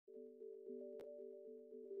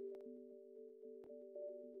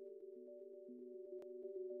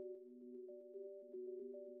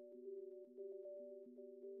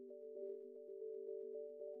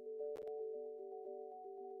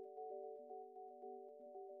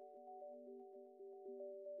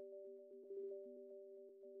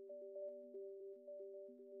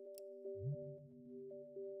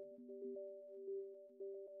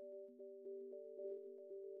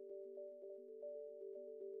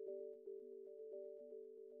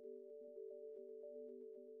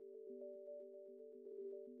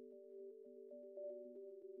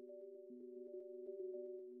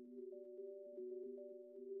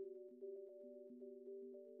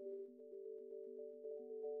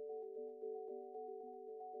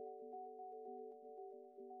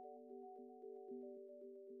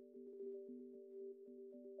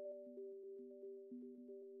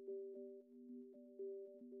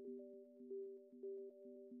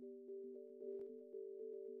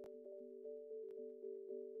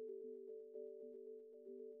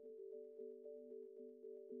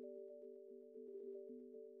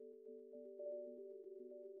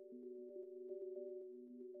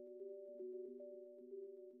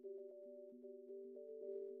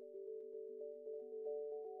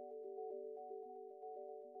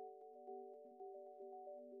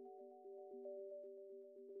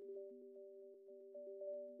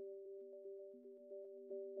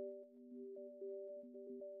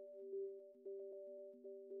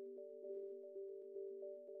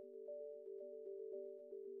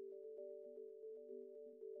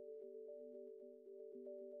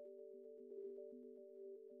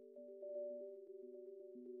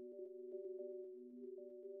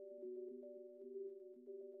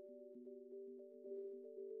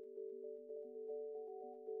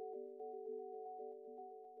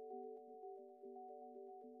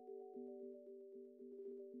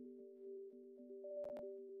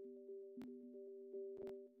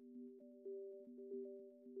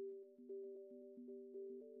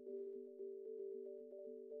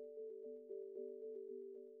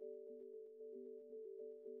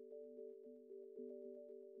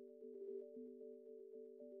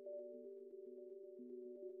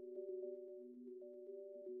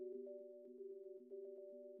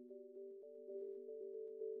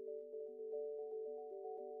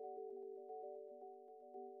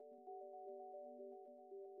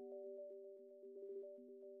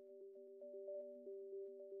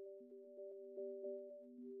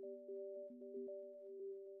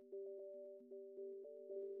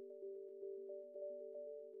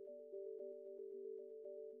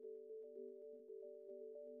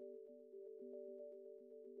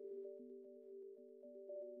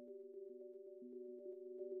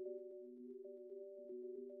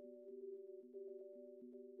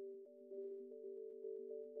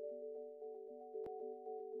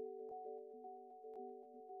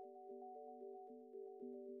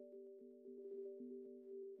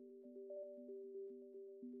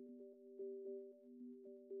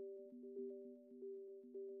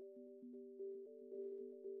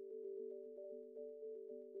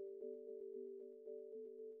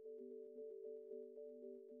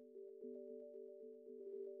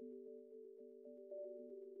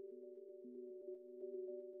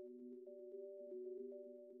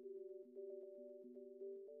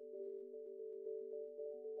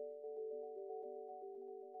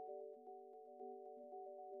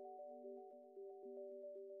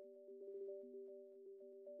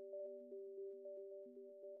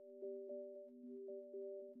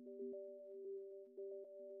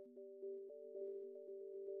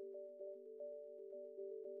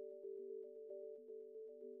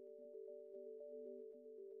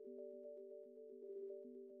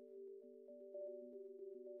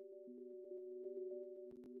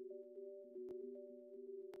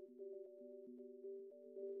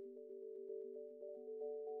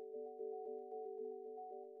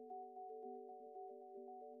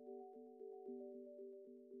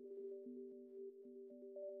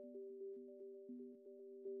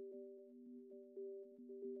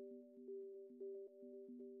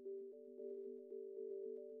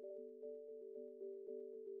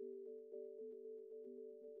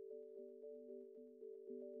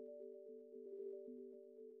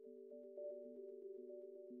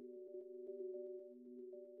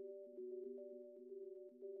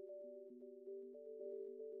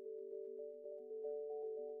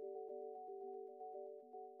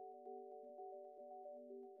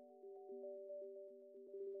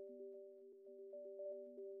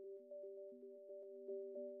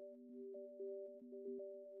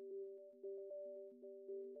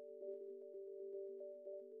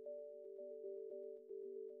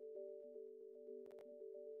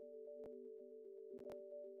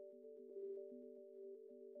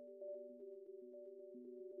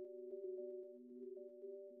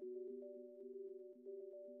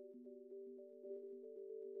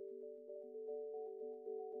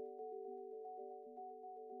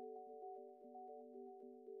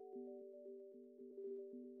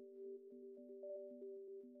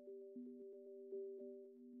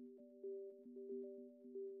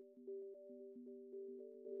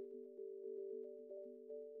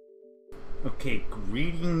Okay,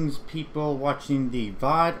 greetings people watching the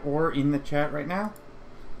VOD or in the chat right now.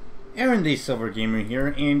 AaronTheSilverGamer here,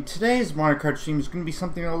 and today's Mario Kart stream is going to be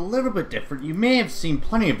something a little bit different. You may have seen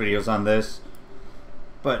plenty of videos on this,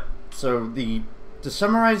 but to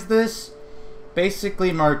summarize this,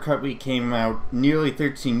 basically Mario Kart Wii came out nearly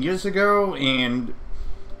 13 years ago, and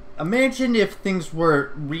imagine if things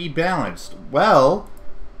were rebalanced. Well,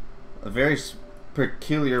 a very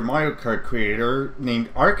peculiar Mario Kart creator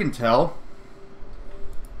named ArcIntel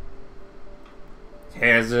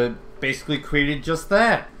has basically created just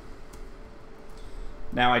that.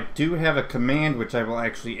 Now I do have a command which I will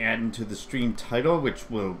actually add into the stream title, which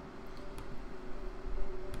will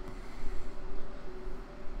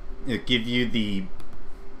give you the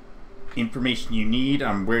information you need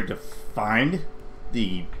on where to find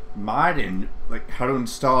the mod and like how to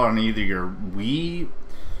install it on either your Wii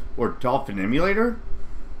or Dolphin emulator.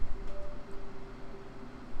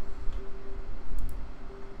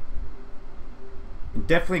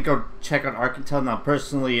 Definitely go check out ArcIntel. Now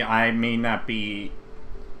personally I may not be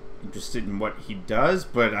interested in what he does,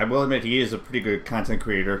 but I will admit he is a pretty good content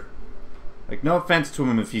creator. Like, no offense to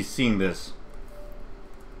him if he's seeing this.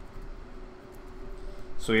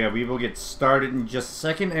 So yeah, we will get started in just a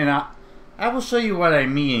second, and I will show you what I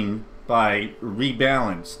mean by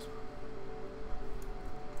rebalanced.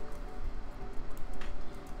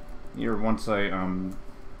 Here, once I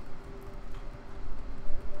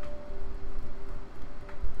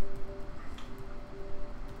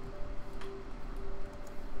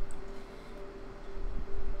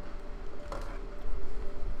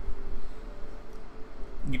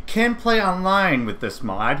you can play online with this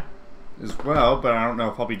mod as well, but I don't know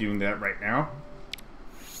if I'll be doing that right now.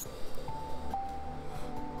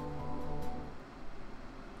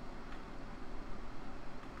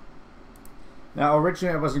 Now,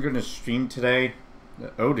 originally I wasn't going to stream today.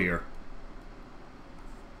 Oh dear.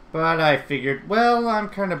 But I figured, well, I'm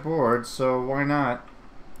kind of bored, so why not?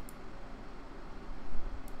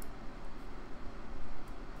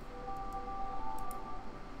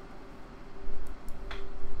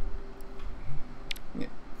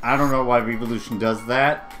 I don't know why Revolution does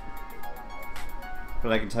that,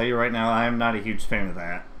 but I can tell you right now, I am not a huge fan of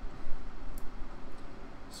that.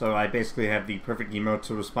 So I basically have the perfect emote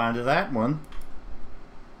to respond to that one.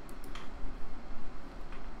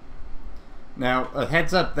 Now, a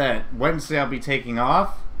heads up that Wednesday I'll be taking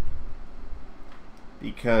off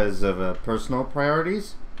because of personal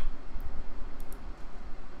priorities.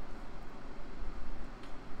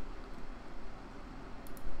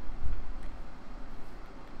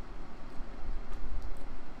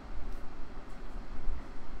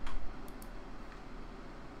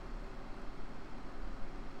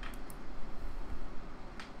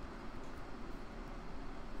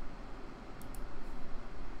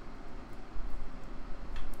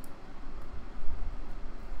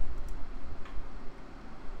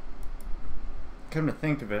 Come to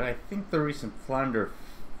think of it, I think the recent Flounder...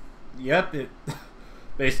 Yep,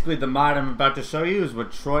 basically the mod I'm about to show you is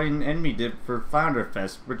what Troy and Enemy did for Flounder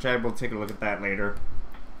Fest, which I will take a look at that later.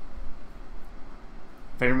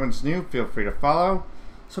 If anyone's new, feel free to follow.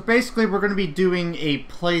 So basically we're going to be doing a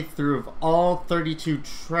playthrough of all 32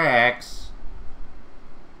 tracks.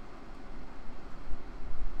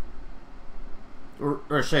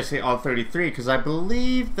 Or should I say all 33, because I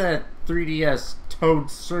believe that 3DS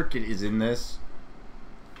Toad Circuit is in this.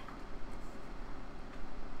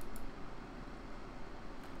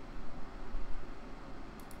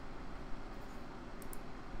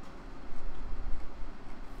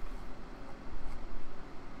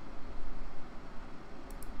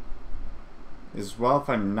 As well, if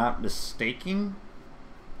I'm not mistaken.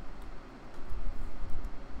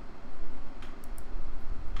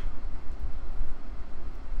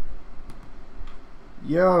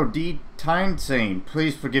 Yo, D Tynesane,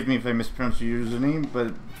 please forgive me if I mispronounced your username,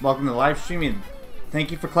 but welcome to the live stream and thank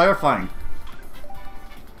you for clarifying.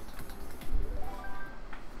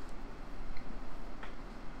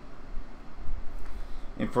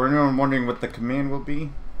 And for anyone wondering what the command will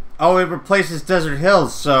be, oh, it replaces Desert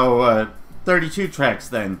Hills, so 32 tracks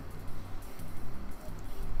then.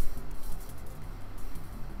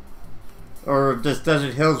 Or does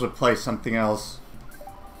Desert Hills replace something else?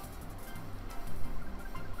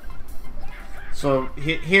 So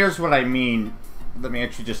here's what I mean. Let me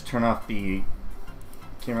actually just turn off the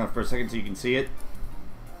camera for a second so you can see it.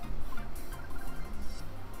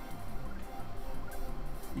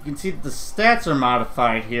 You can see that the stats are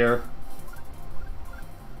modified here.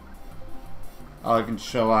 I can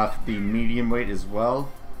show off the medium weight as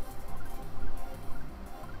well.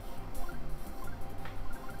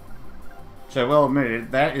 Which I will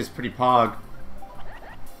admit, that is pretty pog.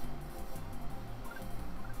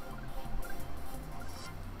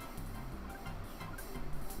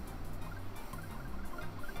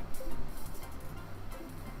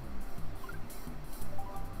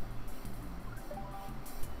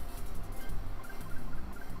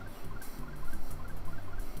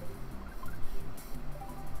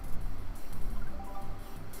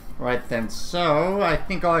 Right then, so I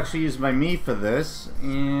think I'll actually use my Mii for this,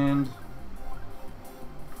 and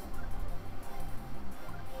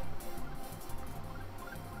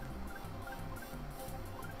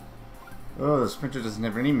oh, the Sprinter doesn't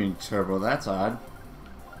have any mini turbo, that's odd.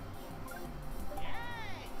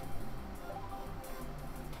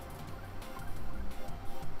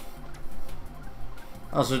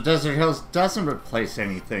 Also, Desert Hills doesn't replace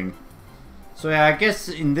anything. So yeah, I guess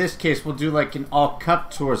in this case we'll do like an all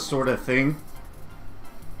cup tour sort of thing.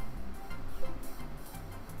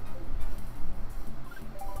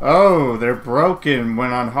 Oh, they're broken.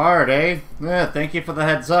 Went on hard, eh? Yeah, thank you for the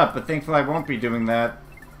heads up, but thankfully I won't be doing that.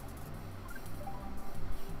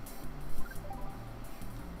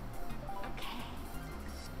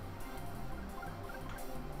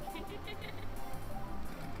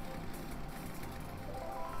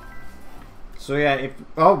 So yeah, if...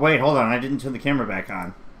 oh, wait, hold on. I didn't turn the camera back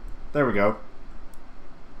on. There we go.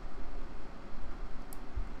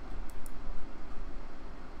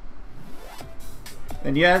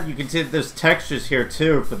 And yeah, you can see that there's textures here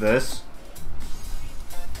too for this.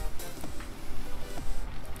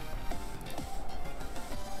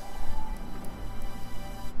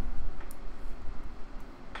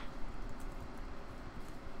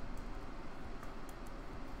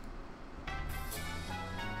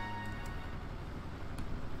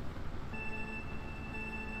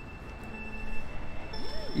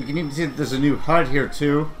 You can even see that there's a new HUD here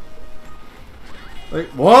too. Like,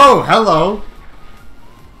 whoa, hello!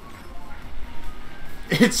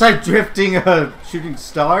 It's like drifting a shooting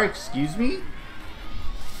star, excuse me?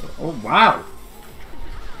 Oh, wow.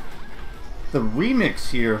 The remix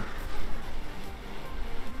here.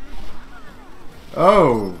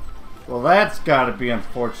 Oh, well that's gotta be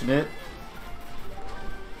unfortunate.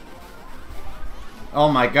 Oh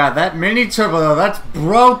my god, that mini turbo though, that's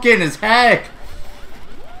broken as heck!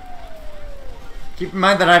 Keep in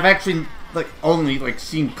mind that I've actually only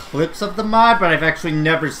seen clips of the mod, but I've actually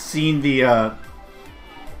never seen the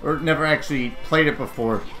or never actually played it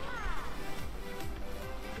before.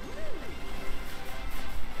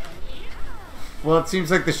 Well, it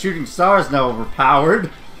seems like the shooting star is now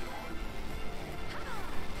overpowered.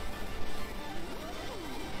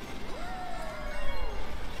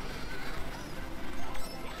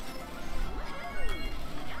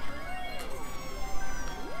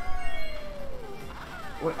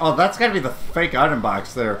 Oh, that's gotta be the fake item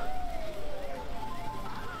box there.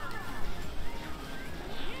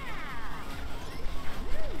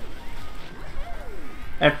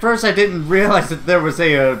 At first I didn't realize that there was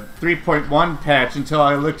a 3.1 patch until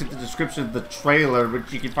I looked at the description of the trailer,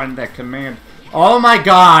 which you can find in that command. Oh my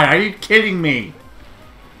god, are you kidding me?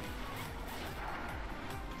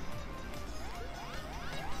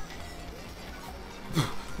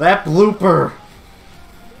 That blooper!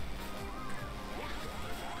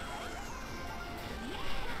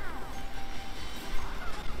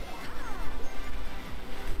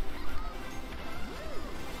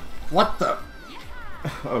 What the?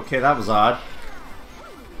 Okay, that was odd.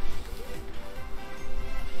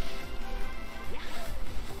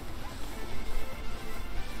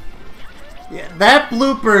 Yeah, that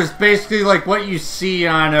blooper is basically like what you see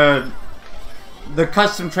on the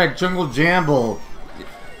custom track Jungle Jamble.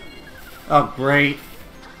 Oh, great.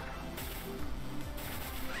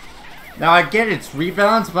 Now I get it's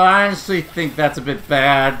rebalance, but I honestly think that's a bit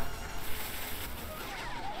bad.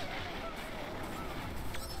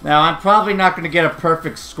 Now, I'm probably not going to get a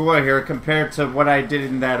perfect score here compared to what I did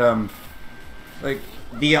in that,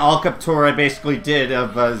 the All Cup Tour I basically did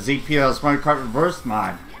of ZPL's Mario Kart Reverse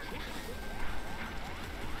mod.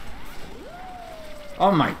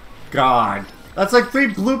 Oh my god. That's like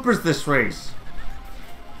 3 bloopers this race.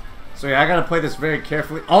 So yeah, I gotta play this very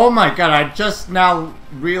carefully. Oh my god, I just now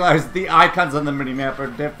realized the icons on the minimap are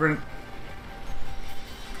different.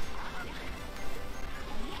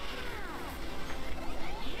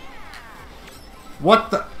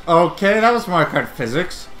 What the? Okay, that was Mario Kart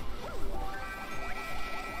physics.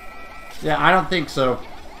 Yeah, I don't think so.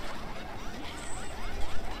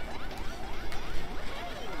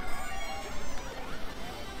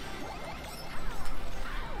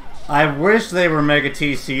 I wish they were Mega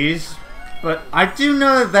TCs, but I do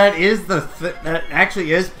know that that is that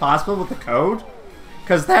actually is possible with the code.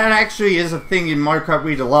 Because that actually is a thing in Mario Kart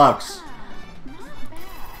Wii Deluxe.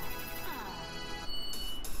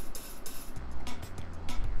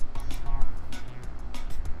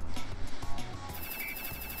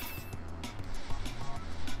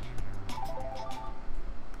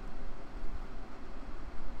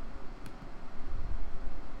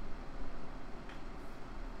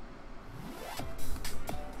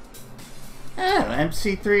 Oh,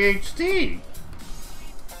 MC3 HD.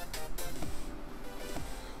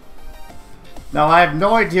 Now, I have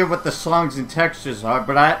no idea what the songs and textures are,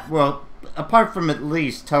 but well, apart from at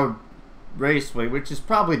least Toad Raceway, which is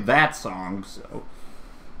probably that song, so.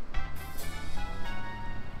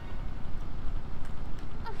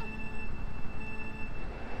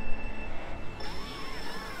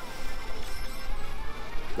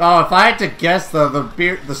 Oh, if I had to guess, though,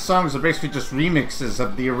 the songs are basically just remixes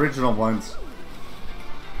of the original ones.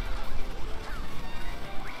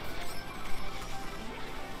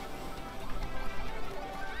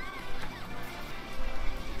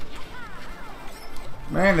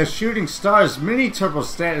 Man, the Shooting Stars mini turbo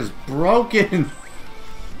stat is broken.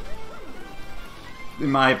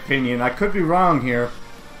 In my opinion. I could be wrong here.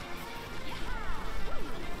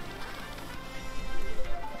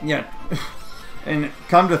 Yeah. And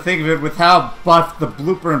come to think of it, with how buffed the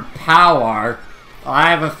Blooper and Pow are, I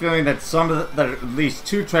have a feeling that that at least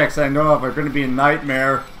 2 tracks I know of are going to be a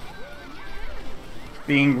nightmare.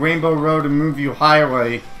 Being Rainbow Road and Moonview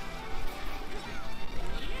Highway.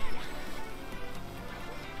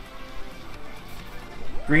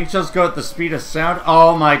 Green shells go at the speed of sound.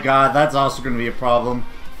 Oh my god, that's also going to be a problem.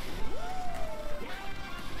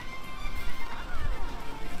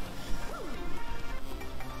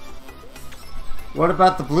 What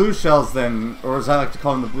about the blue shells then? Or as I like to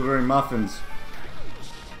call them, the blueberry muffins.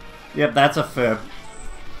 Yep, that's a fib.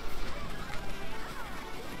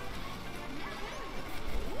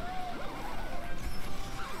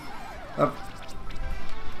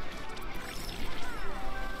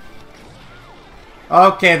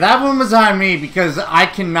 Okay, that one was on me because I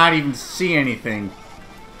cannot even see anything.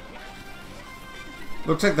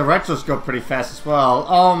 Looks like the retros go pretty fast as well.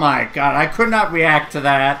 Oh my god, I could not react to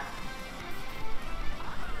that.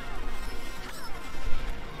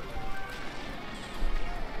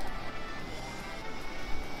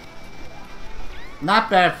 Not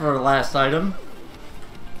bad for the last item.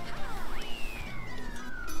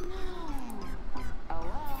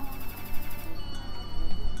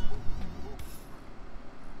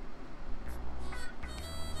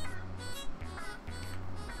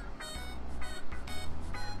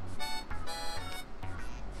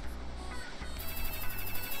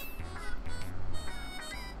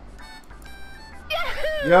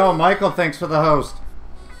 Yo, Michael, thanks for the host.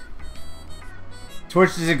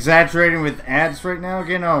 Twitch is exaggerating with ads right now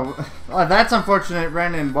again. Oh, that's unfortunate,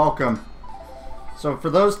 Ren, and welcome. So for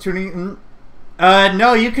those tuning in,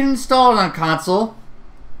 no, you can install it on console.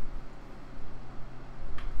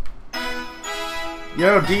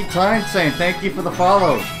 Yo, D Klein saying thank you for the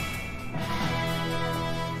follow.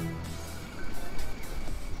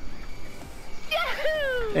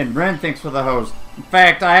 And Ren, thanks for the host. In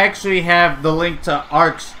fact, I actually have the link to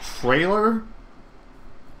Arc's trailer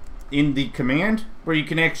in the command, where you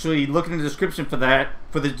can actually look in the description for that,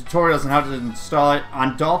 for the tutorials on how to install it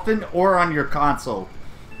on Dolphin or on your console.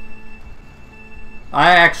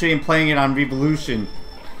 I actually am playing it on Revolution.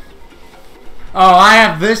 Oh, I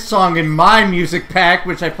have this song in my music pack,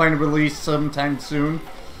 which I plan to release sometime soon.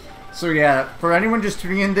 So yeah, for anyone just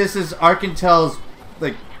tuning in, this is ArcIntel's,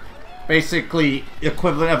 like, basically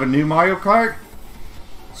equivalent of a new Mario Kart.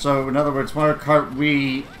 So in other words, Mario Kart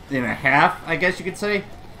Wii in a half, I guess you could say.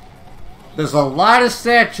 There's a lot of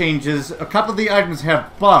stat changes. A couple of the items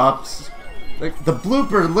have buffs. Like the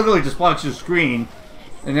blooper literally just blocks your screen.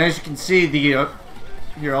 And as you can see, the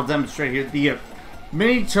here, I'll demonstrate here. The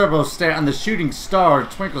mini turbo stat on the Shooting Star,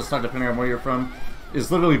 Twinkle Star, depending on where you're from,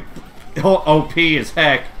 is literally OP as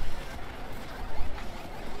heck.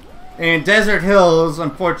 And Desert Hills,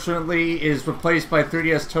 unfortunately, is replaced by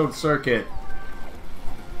 3DS Toad Circuit.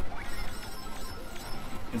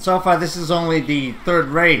 And so far, this is only the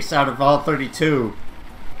 3rd race out of all 32.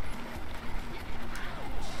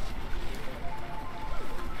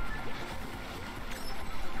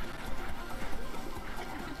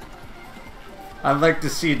 I'd like to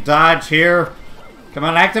see dodge here. Come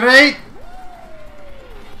on, activate!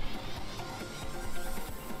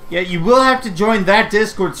 Yeah, you will have to join that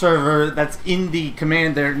Discord server that's in the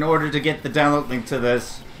command there in order to get the download link to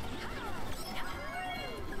this.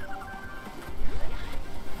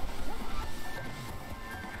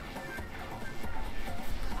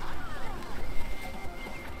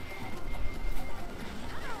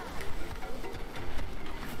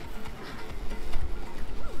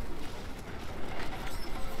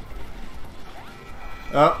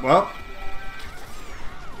 Oh, well.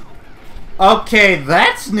 Okay,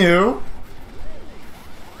 that's new.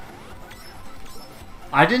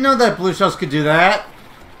 I didn't know that blue shells could do that.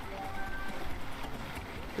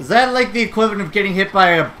 Is that like the equivalent of getting hit by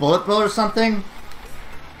a bullet bill or something?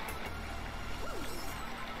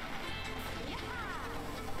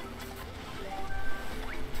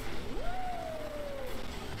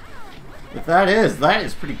 If that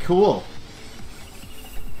is pretty cool.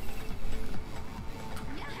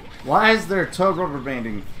 Why is there toe rubber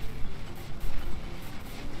banding?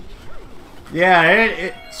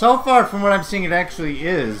 Yeah, so far from what I'm seeing, it actually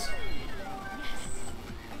is.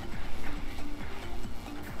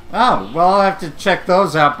 Oh, well, I'll have to check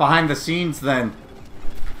those out behind the scenes then.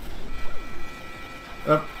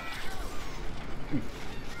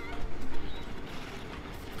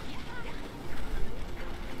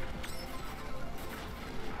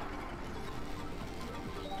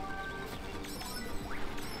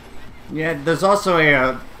 Yeah, there's also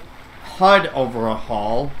a HUD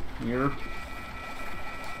overhaul here.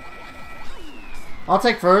 I'll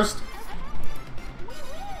take first.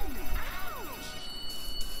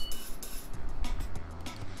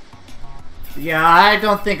 Yeah, I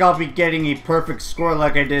don't think I'll be getting a perfect score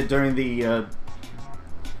like I did during the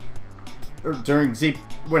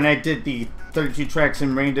when I did the 32 tracks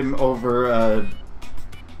in random over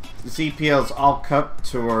ZPL's All Cup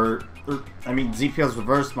Tour. I mean ZPL's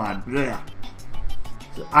reverse mod. Blech.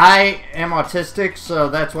 I am autistic, so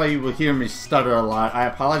that's why you will hear me stutter a lot. I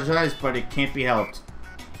apologize, but it can't be helped.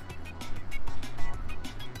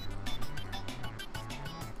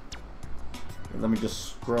 Let me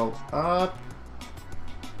just scroll up.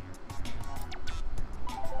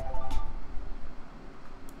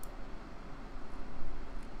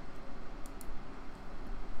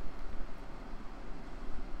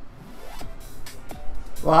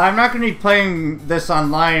 Well, I'm not going to be playing this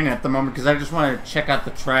online at the moment because I just want to check out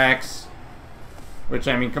the tracks. Which,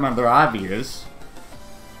 I mean, come on, they're obvious.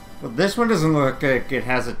 But this one doesn't look like it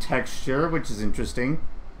has a texture, which is interesting.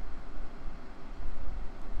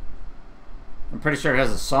 I'm pretty sure it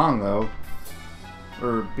has a song, though.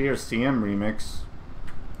 Or BRCM remix.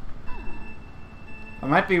 I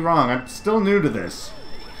might be wrong. I'm still new to this.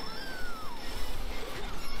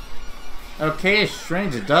 Okay, it's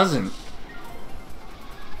strange. It doesn't.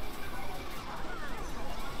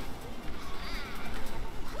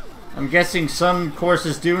 I'm guessing some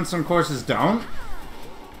courses do and some courses don't.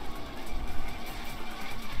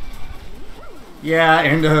 Yeah,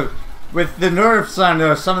 and with the nerfs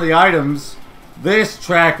on some of the items, this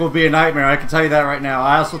track will be a nightmare. I can tell you that right now.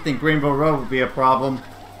 I also think Rainbow Road will be a problem.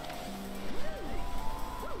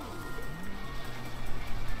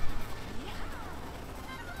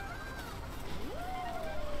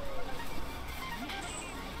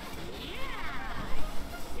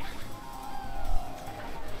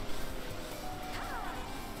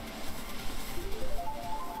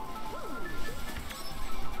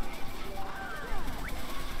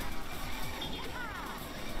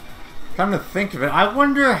 Come to think of it, I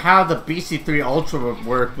wonder how the BC3 Ultra would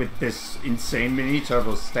work with this insane mini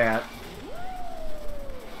turbo stat.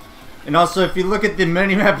 And also, if you look at the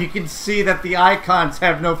minimap, you can see that the icons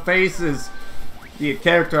have no faces. The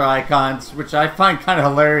character icons, which I find kind of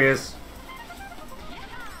hilarious.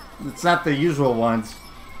 It's not the usual ones.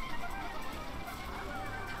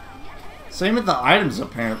 Same with the items,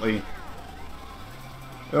 apparently.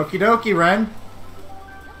 Okie dokie, Ren.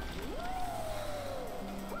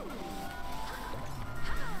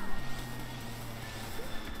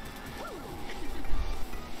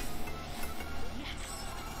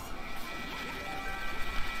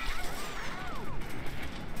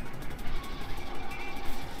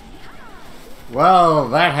 Well,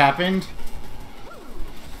 that happened.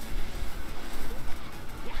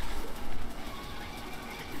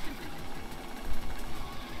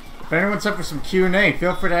 If anyone's up for some Q&A,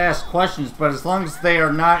 feel free to ask questions, but as long as they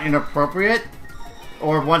are not inappropriate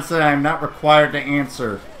or ones that I'm not required to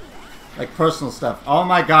answer. Like personal stuff. Oh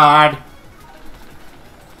my god.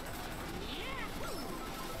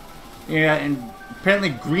 Yeah, and apparently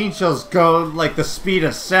green shells go like the speed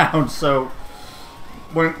of sound, so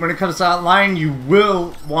when it comes to online, you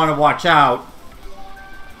will want to watch out.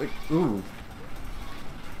 Like, ooh.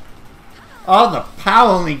 Oh, the POW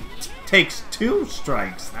only takes 2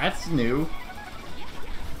 strikes. That's new.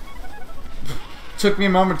 Took me a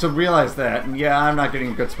moment to realize that. And yeah, I'm not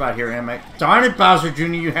getting a good spot here, am I? Darn it, Bowser Jr.,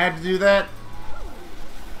 you had to do that?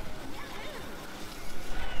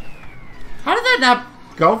 How did that not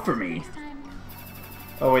go for me?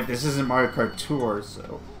 Oh wait, this isn't Mario Kart Tour,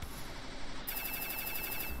 so...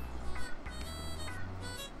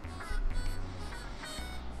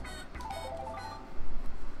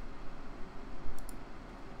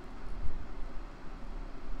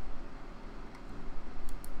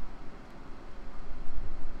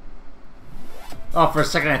 Oh, for a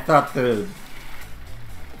second I thought the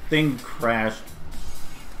thing crashed.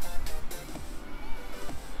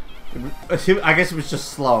 I guess it was just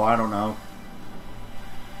slow, I don't know.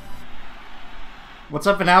 What's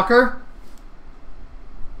up, Vanalker?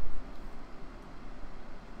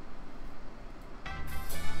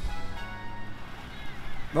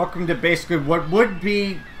 Welcome to basically what would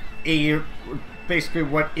be a... basically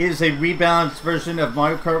what is a rebalanced version of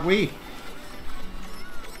Mario Kart Wii.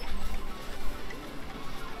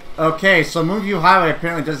 Okay, so Move You Highway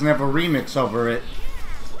apparently doesn't have a remix over it.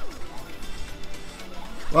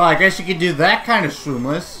 Well, I guess you could do that kind of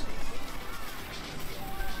shroomless.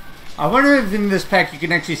 I wonder if in this pack you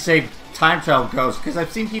can actually save time trial ghosts, because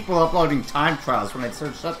I've seen people uploading time trials when I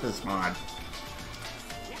searched up this mod.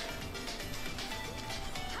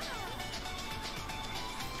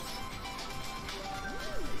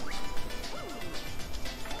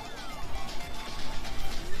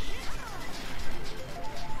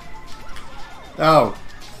 Oh,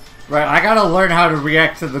 right, I gotta learn how to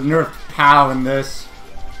react to the nerfed POW in this.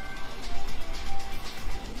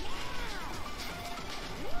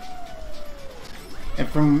 And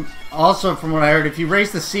from what I heard, if you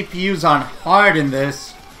raise the CPUs on hard in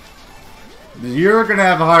this, you're gonna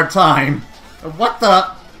have a hard time. What the?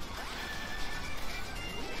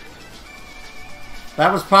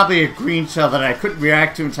 That was probably a green shell that I couldn't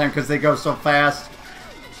react to in time because they go so fast.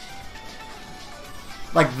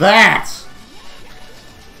 Like that!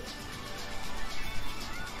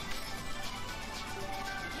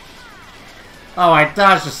 Oh, I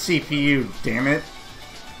dodged the CPU, damn it.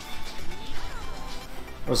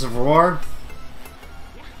 Was it roar?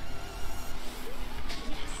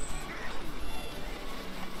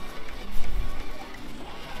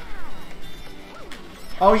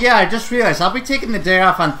 Oh yeah, I just realized I'll be taking the day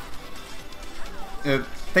off on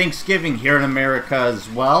Thanksgiving here in America as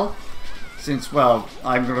well. Since, well,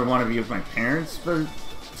 I'm going to want to be with my parents for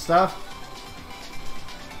stuff.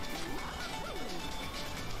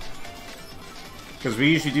 Because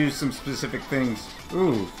we usually do some specific things.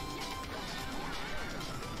 Ooh.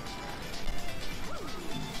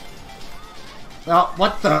 Oh,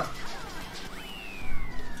 what the?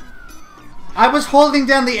 I was holding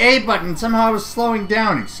down the A button. Somehow I was slowing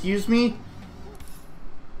down. Excuse me?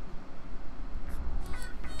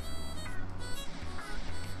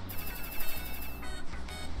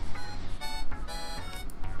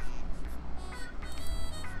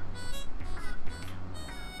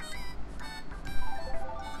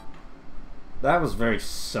 That was very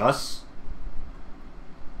sus.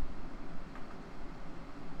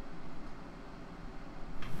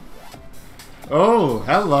 Oh,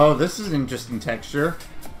 hello. This is an interesting texture.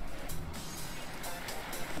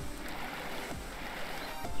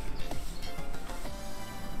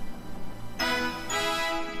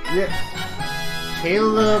 Yeah.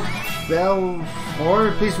 Caleb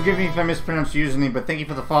Belfort. Please forgive me if I mispronounced your username, but thank you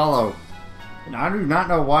for the follow. And I do not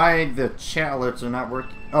know why the chat alerts are not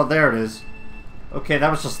working. Oh, there it is. Okay,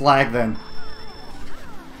 that was just lag then.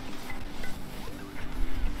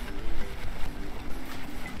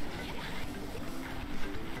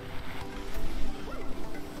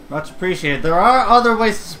 Much appreciated. There are other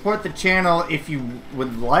ways to support the channel if you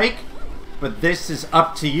would like, but this is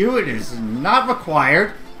up to you. It is not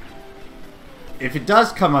required. If it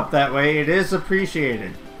does come up that way, it is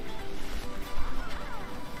appreciated.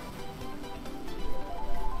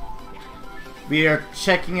 We are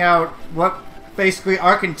checking out what basically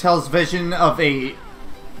ArcIntel's vision of a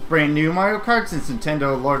brand new Mario Kart, since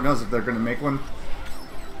Nintendo, Lord knows if they're going to make one.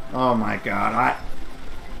 Oh my god,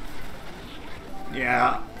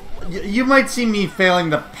 yeah. You might see me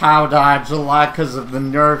failing the POW dodge a lot because of the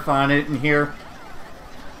nerf on it in here.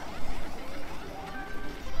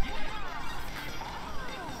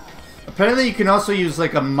 Apparently you can also use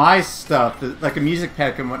like a My Stuff, like a music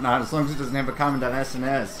pack and whatnot, as long as it doesn't have a comment on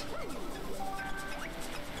SNS.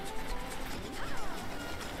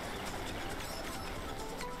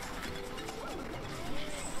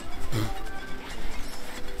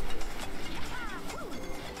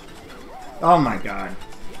 Oh my god.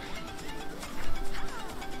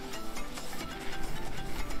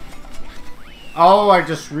 Oh, I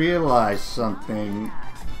just realized something.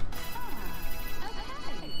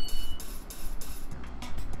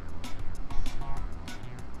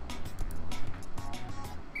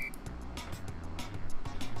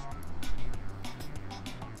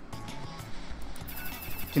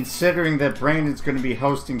 Considering that Brandon's going to be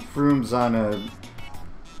hosting Frooms on a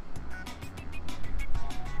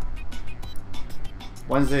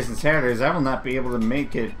Wednesdays and Saturdays, I will not be able to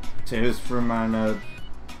make it to his room on a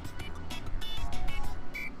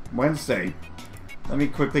Wednesday. Let me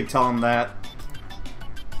quickly tell him that.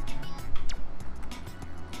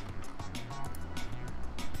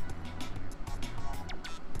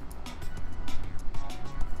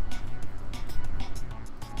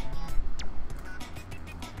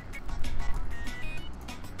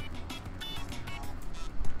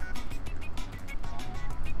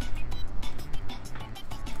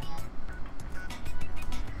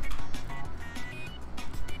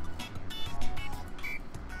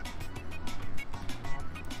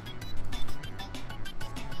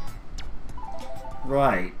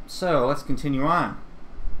 Right, so let's continue on.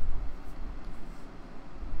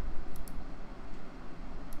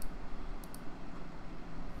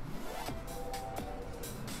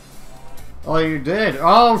 Oh, you did?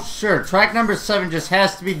 Oh, sure. Track number 7 just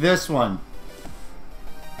has to be this one.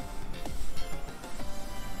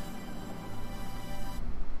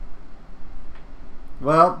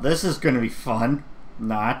 Well, this is going to be fun.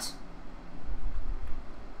 Not.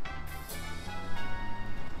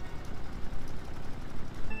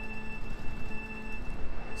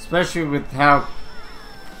 Especially with how...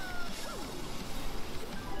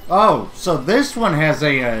 Oh, so this one has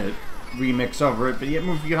a remix over it, but yet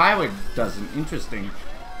Movie Highway doesn't. Interesting.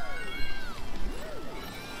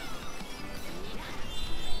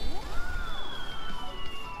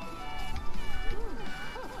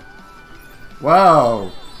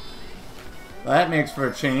 Whoa. That makes for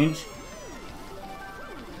a change.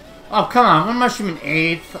 Oh, come on. What Mushroom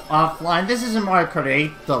 8th offline? This isn't Mario Kart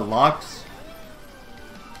 8 Deluxe.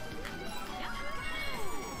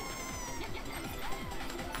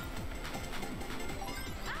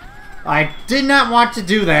 I did not want to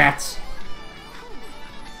do that.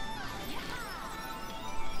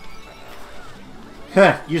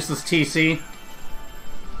 Huh, useless TC.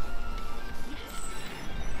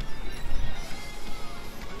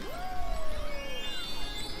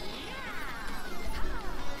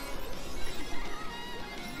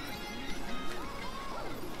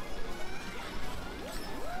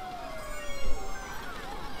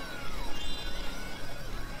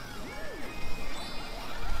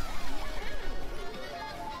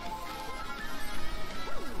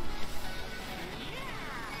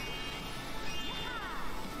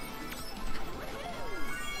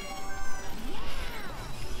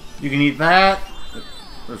 You can eat that,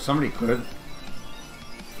 or somebody could.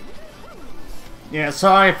 Yeah,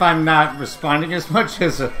 sorry if I'm not responding as much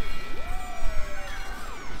as a...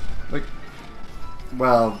 Like,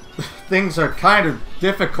 well, things are kind of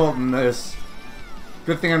difficult in this.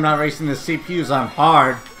 Good thing I'm not racing the CPUs on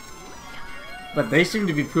hard. But they seem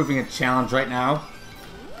to be proving a challenge right now.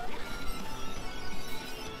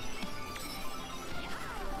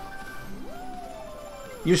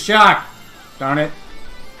 You shock! Darn it.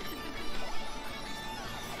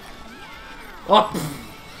 Oh,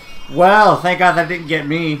 well, thank God that didn't get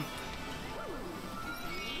me.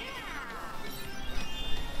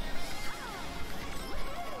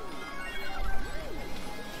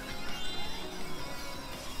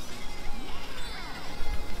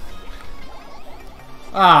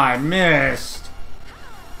 Ah, I missed.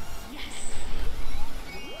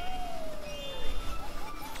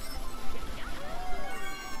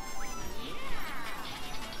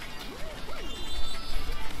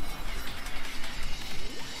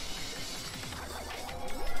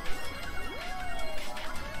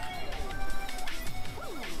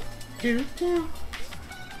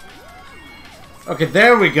 Okay,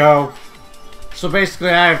 there we go. So basically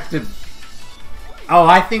I have to... Oh,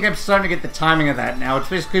 I think I'm starting to get the timing of that now. It's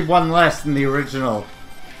basically one less than the original.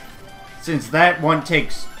 Since that one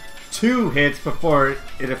takes 2 hits before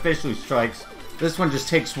it officially strikes. This one just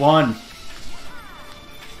takes 1.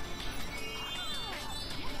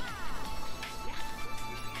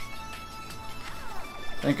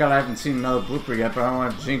 Thank God I haven't seen another blooper yet, but I don't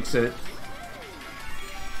want to jinx it.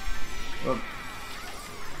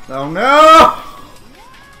 Oh no!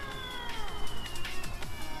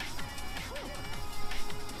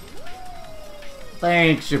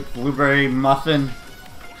 Thanks, you blueberry muffin.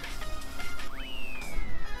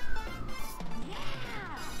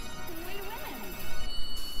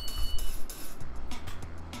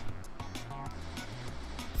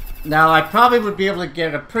 Now I probably would be able to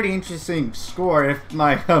get a pretty interesting score if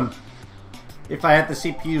my if I had the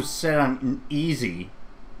CPU set on easy.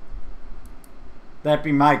 That'd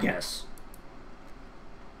be my guess.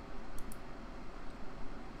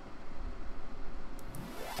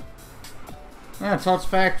 Yeah, it's all its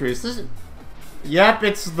factories. This is... Yep,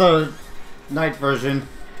 it's the night version.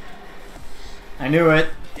 I knew it.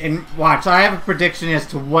 And watch, I have a prediction as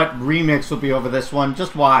to what remix will be over this one.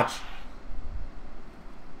 Just watch.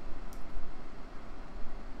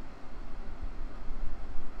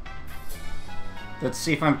 Let's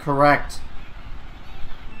see if I'm correct.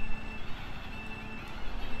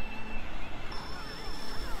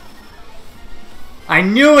 I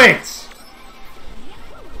knew it!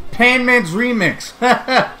 Panman's remix.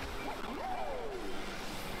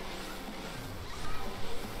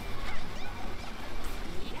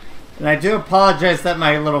 And I do apologize that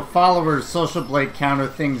my little followers social blade counter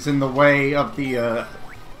thing's in the way of the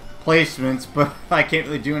placements, but I can't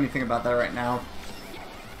really do anything about that right now.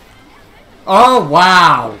 Oh,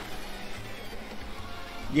 wow!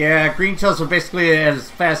 Yeah, green shells are basically as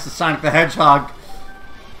fast as Sonic the Hedgehog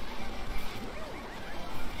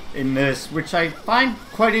in this, which I find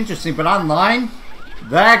quite interesting, but online,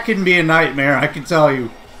 that can be a nightmare, I can tell you.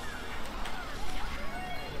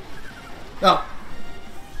 Oh.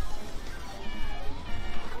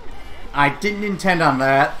 I didn't intend on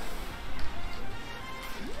that.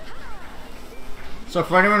 So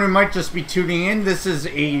for anyone who might just be tuning in, this is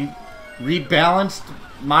a rebalanced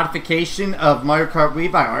modification of Mario Kart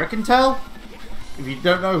Wii by ArcIntel. If you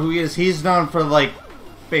don't know who he is, he's known for, like,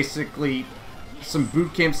 basically some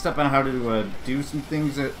boot camp stuff on how to do some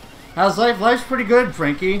things. How's life? Life's pretty good,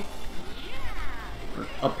 Frankie.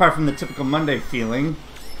 Apart from the typical Monday feeling.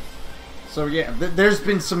 So yeah, there's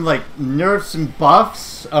been some, like, nerfs and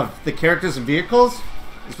buffs of the characters and vehicles,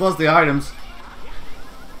 as well as the items.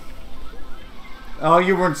 Oh,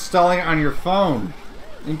 you were installing it on your phone.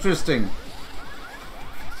 Interesting.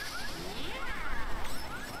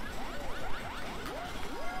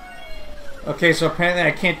 Okay, so apparently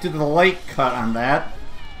I can't do the light cut on that.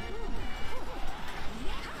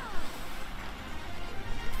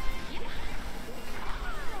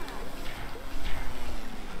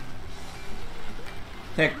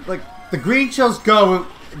 Heck, like, the green shells go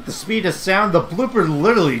at the speed of sound. The blooper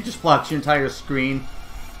literally just blocks your entire screen.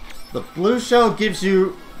 The blue shell gives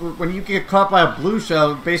you, when you get caught by a blue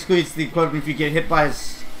shell, basically it's the equivalent if you get hit by a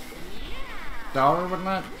star or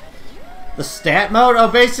whatnot. The stat mode? Oh,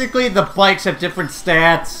 basically the bikes have different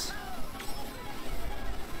stats.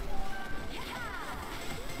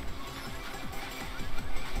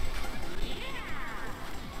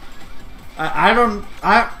 I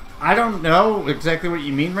don't know exactly what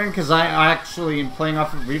you mean, Ren, because I actually am playing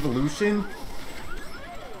off of Revolution.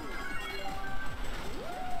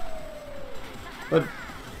 But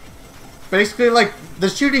basically, like, the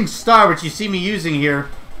shooting star, which you see me using here,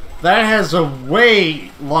 that has a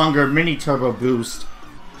way longer mini turbo boost.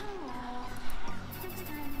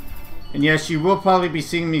 And yes, you will probably be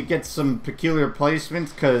seeing me get some peculiar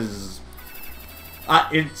placements, because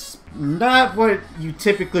it's not what you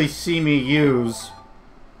typically see me use.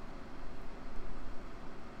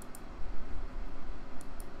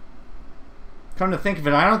 Come to think of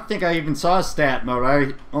it, I don't think I even saw a stat mode.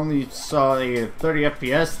 I only saw a 30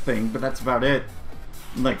 FPS thing, but that's about it.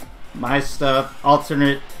 Like, my stuff,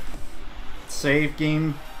 alternate save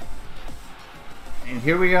game. And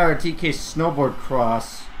here we are at TK Snowboard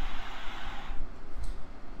Cross.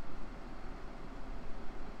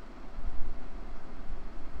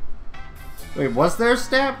 Wait, was there a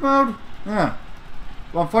stat mode? Huh.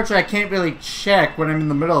 Well, unfortunately, I can't really check when I'm in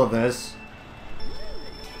the middle of this.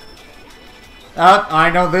 Oh, I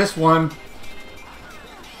know this one.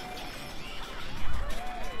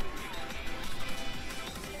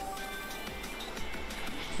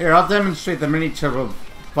 Here, I'll demonstrate the mini turbo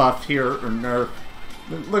buff here, or nerf.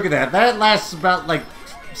 Look at that. That lasts about, like,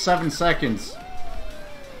 7 seconds.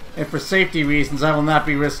 And for safety reasons, I will not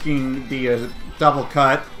be risking the double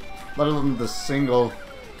cut, let alone the single.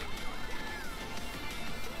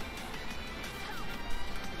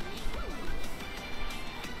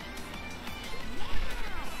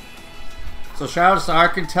 So shout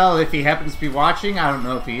out to ArcIntel if he happens to be watching. I don't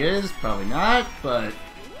know if he is, probably not, but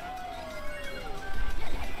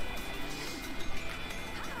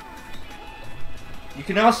you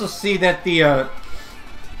can also see that the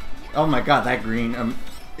oh my god, that green.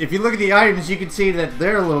 If you look at the items, you can see that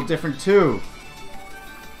they're a little different too.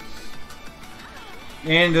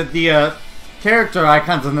 And the character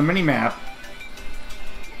icons on the minimap.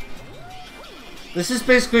 This is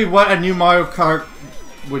basically what a new Mario Kart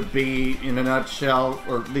would be in a nutshell,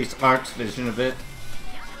 or at least Arc's vision of it.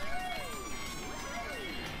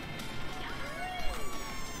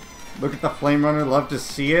 Look at the Flame Runner, love to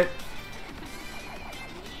see it.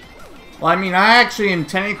 Well, I mean, I actually am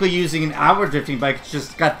technically using an outward drifting bike, it's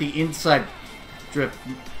just got the inside drift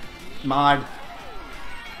mod.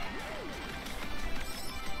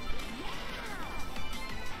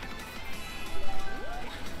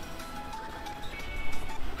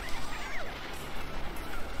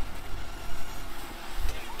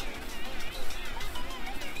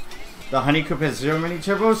 The Honeycomb has 0 mini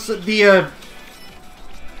turbos. The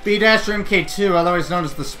B-Dasher MK2, otherwise known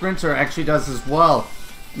as the Sprinter, actually does as well.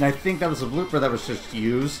 And I think that was a blooper that was just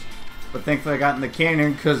used. But thankfully I got in the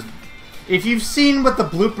canon, because if you've seen what the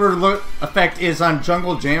blooper effect is on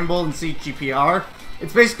Jungle Jamble and CGPR,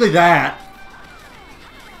 it's basically that.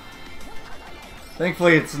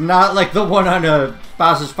 Thankfully it's not like the one on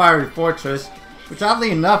Bowser's Fiery Fortress, which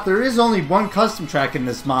oddly enough, there is only one custom track in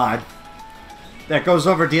this mod that goes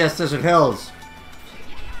over DS Desert Hills.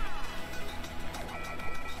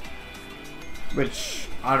 Which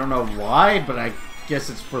I don't know why, but I guess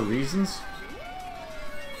it's for reasons.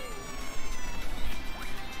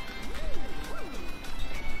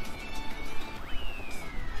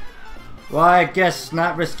 Well, I guess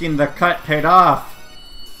not risking the cut paid off.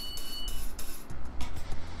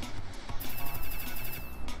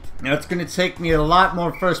 Now it's going to take me a lot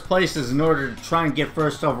more first places in order to try and get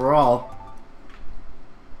first overall.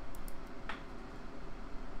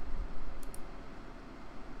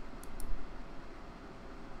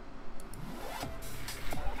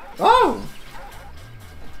 Oh!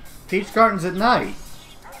 Peach Gardens at night.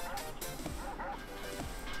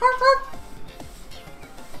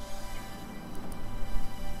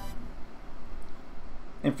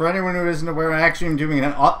 And for anyone who isn't aware, I actually am doing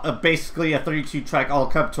basically a 32-track All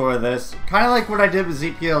Cup Tour of this. Kind of like what I did with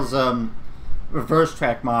ZPL's reverse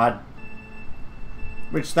track mod.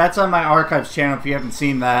 Which, that's on my archives channel if you haven't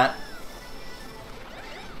seen that.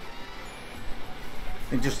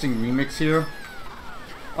 Interesting remix here.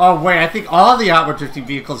 Oh wait, I think all of the outward drifting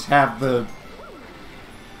vehicles have the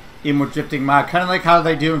inward drifting mod. Kind of like how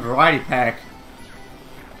they do in Variety Pack.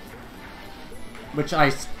 Which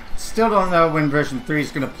I still don't know when version 3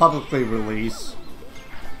 is going to publicly release.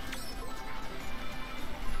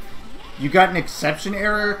 You got an exception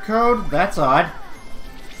error code? That's odd.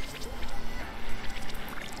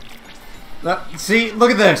 See,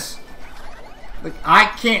 look at this. Like, I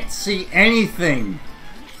can't see anything.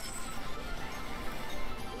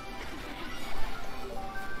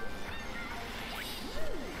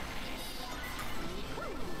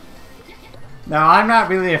 Now, I'm not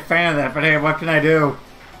really a fan of that, but hey, what can I do?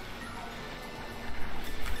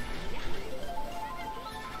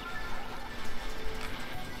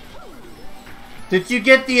 Did you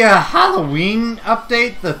get the Halloween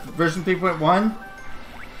update, the version 3.1?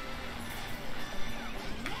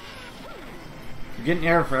 You're getting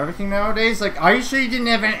error for everything nowadays? Like, are you sure you didn't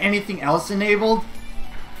have anything else enabled?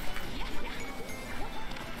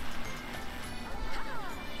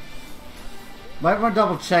 Might want to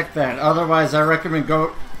double check that. Otherwise, I recommend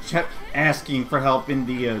go check asking for help in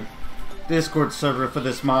the Discord server for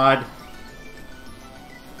this mod.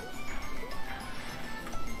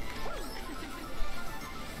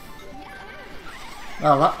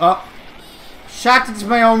 Oh, shocked into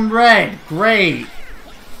my own red. Great.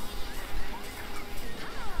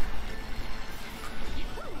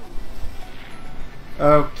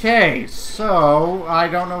 Okay, so I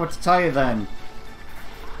don't know what to tell you then.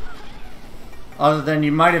 Other than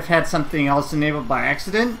you might have had something else enabled by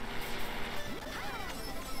accident.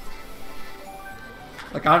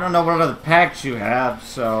 Like, I don't know what other packs you have,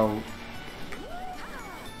 so...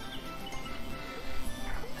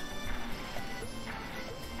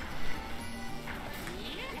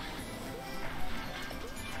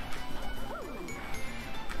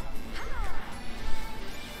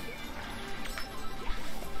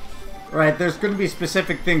 Right, there's going to be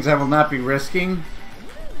specific things I will not be risking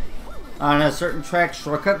on a certain track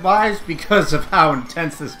shortcut-wise because of how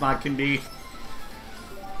intense this mod can be.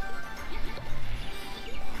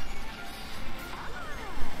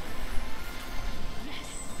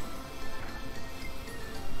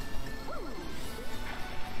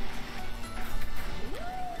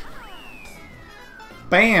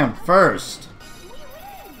 Bam! First.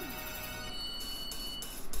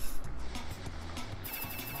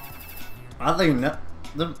 I think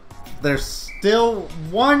there's still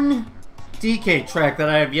one DK track that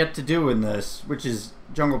I have yet to do in this, which is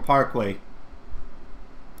Jungle Parkway.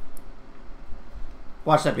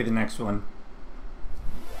 Watch that be the next one.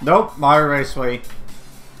 Nope, Mario Raceway.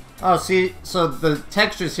 Oh, see, so the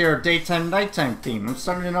textures here are daytime, nighttime theme. I'm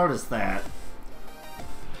starting to notice that.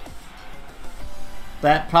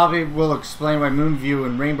 That probably will explain why Moonview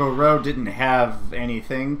and Rainbow Road didn't have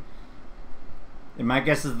anything. And my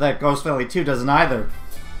guess is that Ghost Valley 2 doesn't either.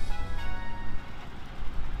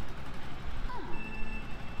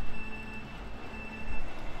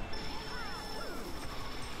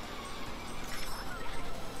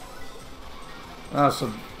 Oh,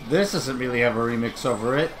 so this doesn't really have a remix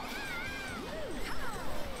over it.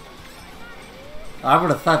 I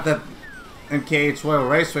would have thought that MK Royal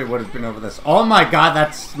Raceway would have been over this. Oh my god,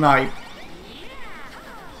 that's Snipe.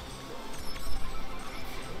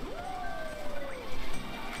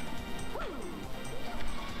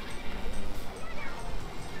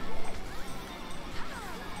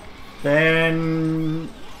 Then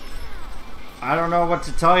I don't know what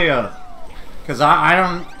to tell you, because I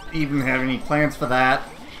don't even have any plans for that.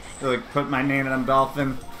 To like put my name on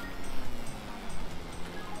Dolphin.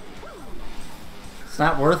 It's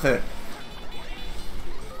not worth it.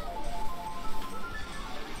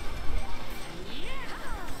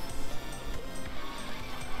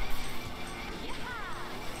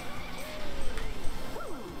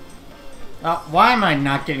 Why am I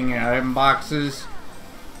not getting item boxes?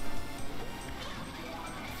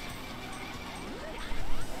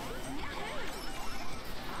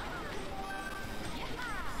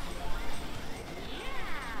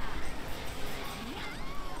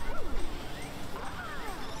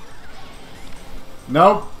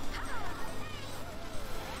 Nope.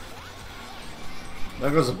 There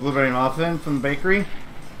goes a blueberry muffin from the bakery.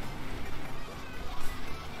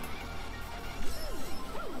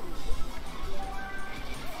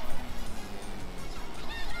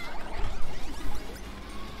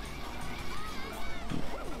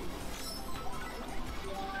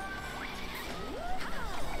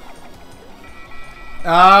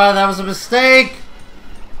 Ah, that was a mistake!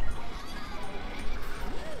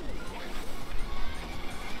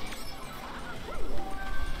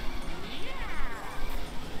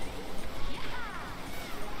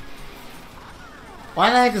 Why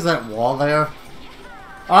the heck is that wall there?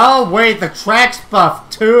 Oh wait, the track's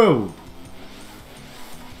buffed too!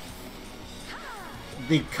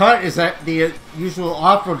 The cut is at the usual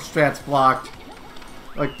off-road strat's blocked.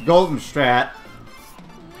 Like the golden strat.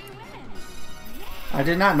 I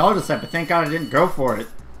did not notice that, but thank God I didn't go for it.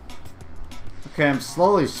 Okay, I'm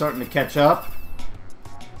slowly starting to catch up.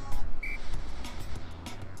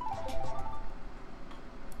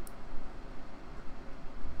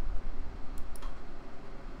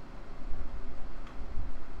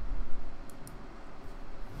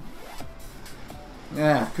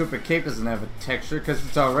 Yeah, Cooper Cape doesn't have a texture because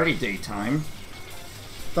it's already daytime.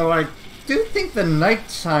 Though I do think the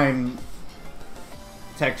nighttime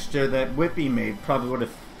texture that Whippy made probably would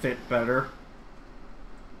have fit better.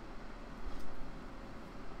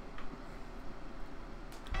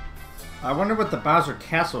 I wonder what the Bowser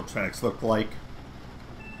Castle tracks look like.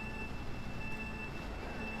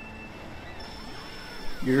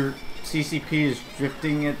 Your CCP is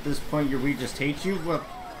drifting at this point, your Wii just hates you? What?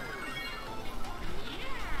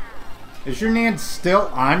 Is your NAND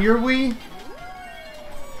still on your Wii?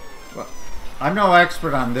 Well, I'm no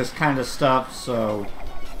expert on this kind of stuff, so...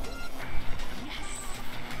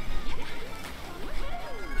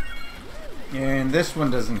 And this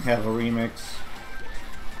one doesn't have a remix.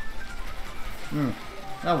 Oh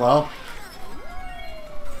well.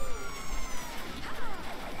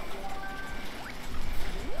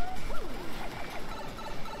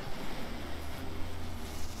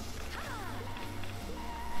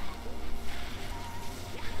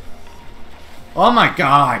 Oh my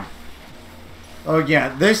god! Oh yeah,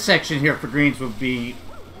 this section here for greens would be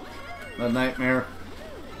a nightmare.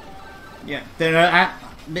 Yeah, then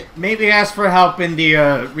maybe ask for help in the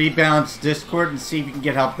Rebalanced Discord and see if you can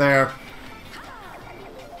get help there.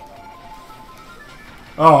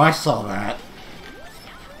 Oh, I saw that.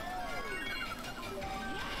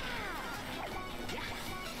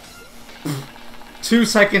 Two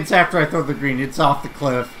seconds after I throw the green, it's off the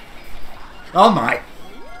cliff. Oh my.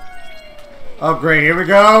 Oh great, here we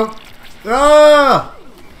go. Ah!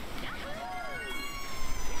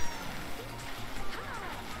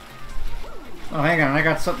 Oh, hang on, I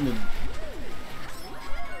got something to...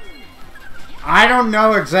 I don't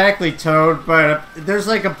know exactly, Toad, but there's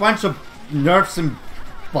like a bunch of nerfs and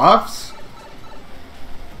buffs.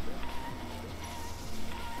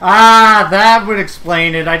 Ah, that would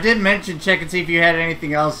explain it. I did mention check and see if you had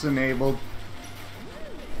anything else enabled.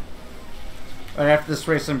 But after this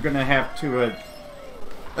race, I'm gonna have to,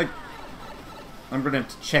 I'm gonna have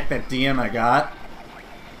to check that DM I got.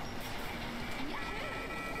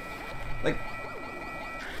 Like,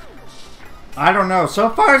 I don't know. So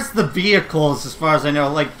far as the vehicles, as far as I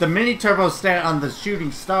know, like the mini turbo stat on the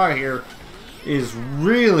shooting star here is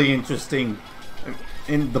really interesting.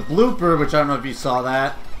 In the blooper, which I don't know if you saw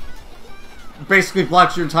that, basically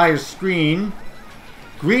blocks your entire screen.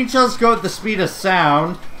 Green shells go at the speed of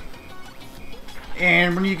sound.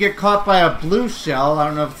 And when you get caught by a blue shell, I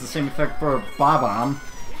don't know if it's the same effect for a Bob-omb.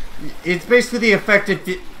 It's basically the effect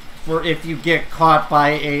if you get caught by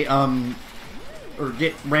a, or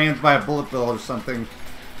get rammed by a bullet bill or something.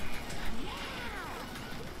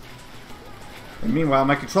 And meanwhile,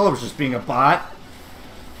 my controller was just being a bot.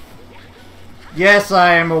 Yes,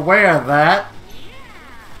 I am aware of that.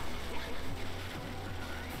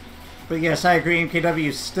 But yes, I agree, MKW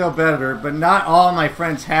is still better, but not all my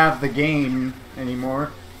friends have the game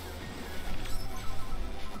anymore.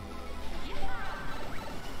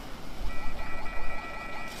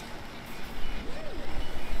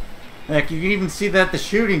 Heck, you can even see that the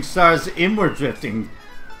shooting star is inward drifting.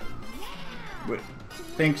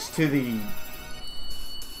 Thanks to the...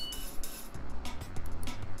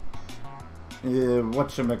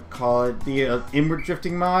 whatchamacallit, the inward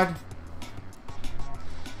drifting mod.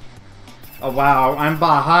 Oh wow, I'm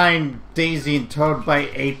behind Daisy and Toad by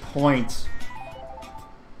 8 points.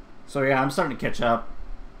 So yeah, I'm starting to catch up.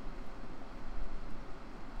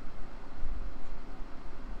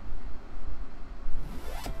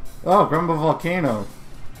 Oh, Grumble Volcano.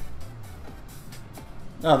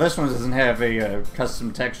 Oh, this one doesn't have a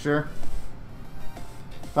custom texture.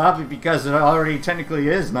 Probably because it already technically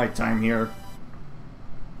is nighttime here.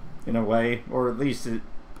 In a way. Or at least it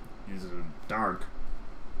is dark.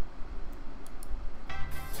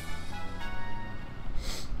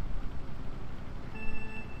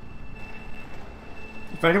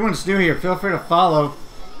 If anyone's new here, feel free to follow.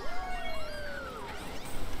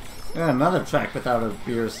 Yeah, another track without a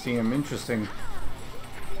Beerus theme. Interesting.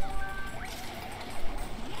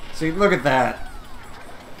 See, look at that.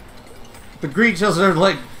 The green shells are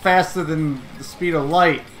like faster than the speed of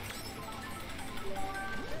light.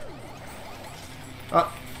 Am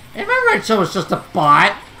I right? So it's just a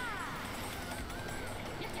bot?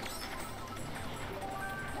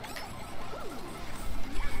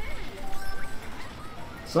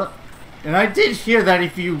 So, and I did hear that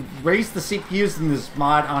if you raise the CPUs in this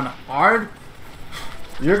mod on hard,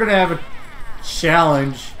 you're gonna have a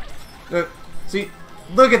challenge. See,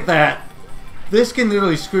 look at that. This can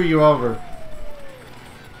literally screw you over.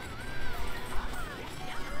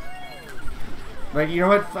 But you know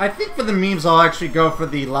what? I think for the memes I'll actually go for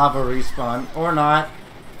the lava respawn. Or not.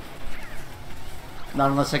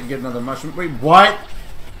 Not unless I can get another mushroom. Wait, what?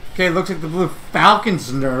 Okay, looks like the blue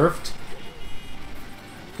falcon's nerfed.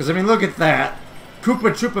 Because, I mean, look at that.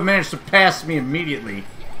 Koopa Troopa managed to pass me immediately.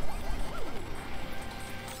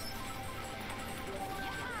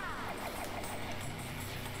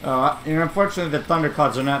 And unfortunately the Thunder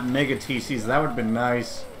Clouds are not Mega TCs. That would have been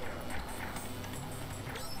nice.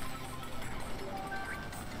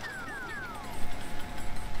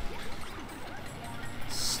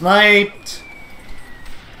 Sniped!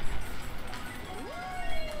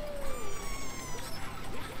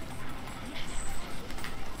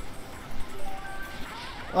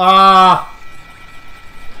 Ah!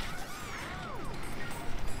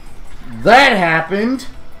 That happened!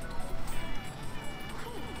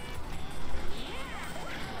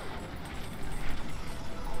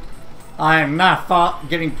 I am not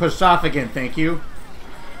getting pushed off again, thank you.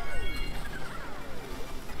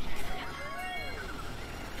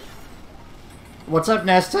 What's up,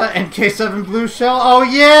 Nesta? MK7 Blue Shell? Oh,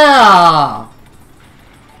 yeah!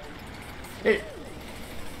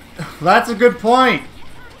 That's a good point.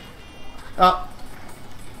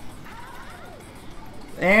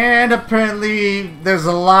 And apparently there's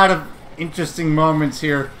a lot of interesting moments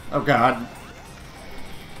here. Oh, God.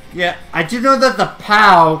 Yeah, I do know that the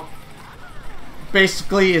POW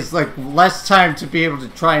basically is like less time to be able to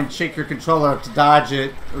try and shake your controller up to dodge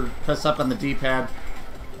it or press up on the D-pad.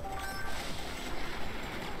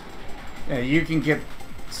 Yeah, you can get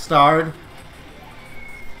starred.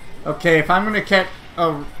 Okay, if I'm gonna catch...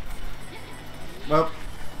 Oh... Well...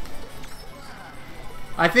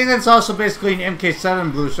 I think that's also basically an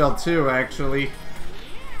MK7 Blue Shell too, actually.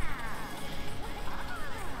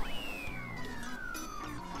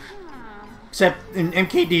 Except in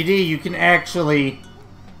MKDD, you can actually...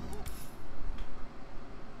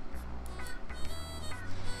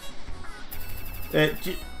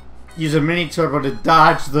 use a mini turbo to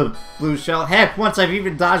dodge the blue shell. Heck, once I've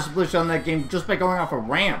even dodged the blue shell in that game just by going off a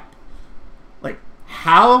ramp. Like,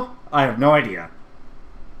 how? I have no idea.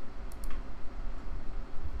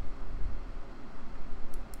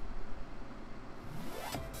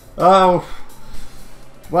 Oh.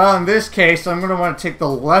 Well, in this case, I'm going to want to take the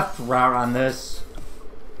left route on this.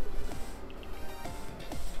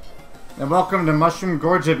 And welcome to Mushroom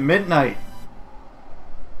Gorge at midnight.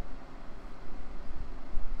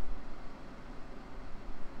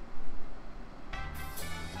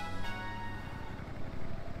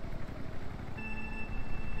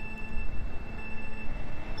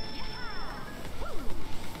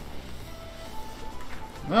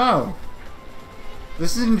 Oh.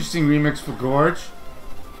 This is an interesting remix for Gorge.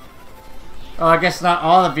 Oh, I guess not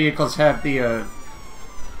all the vehicles have the,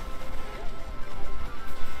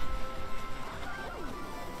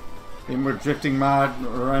 inward drifting mod,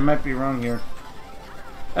 or I might be wrong here.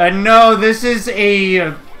 No, this is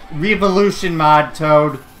a Revolution mod,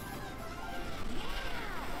 Toad.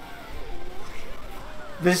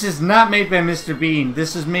 This is not made by Mr. Bean.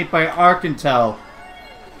 This is made by ArcIntel.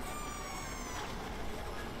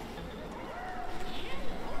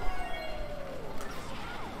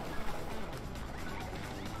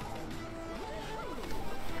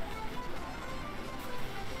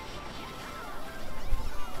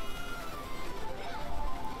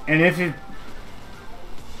 And if it...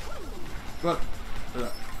 What?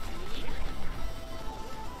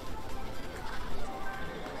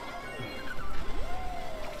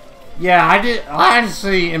 Yeah, I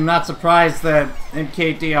honestly am not surprised that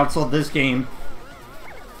MKD outsold this game.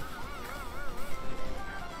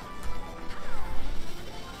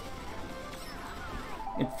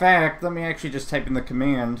 In fact, let me actually just type in the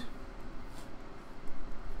command.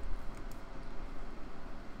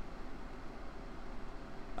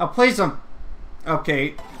 Oh, play some.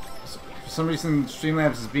 Okay. For some reason,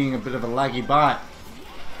 Streamlabs is being a bit of a laggy bot.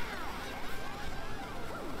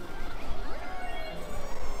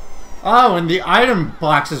 Oh, and the item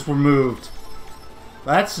boxes were moved.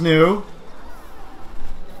 That's new.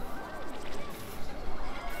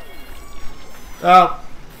 Oh.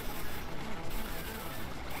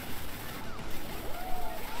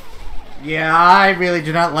 Yeah, I really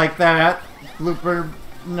do not like that blooper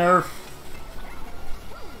nerf.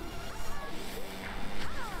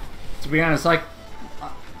 To be honest, like,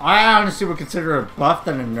 I honestly would consider a buff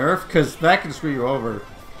than a nerf, because that can screw you over.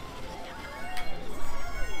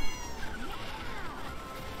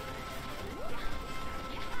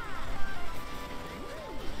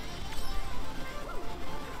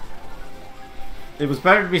 It was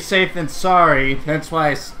better to be safe than sorry, that's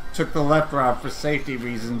why I took the left route for safety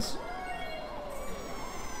reasons.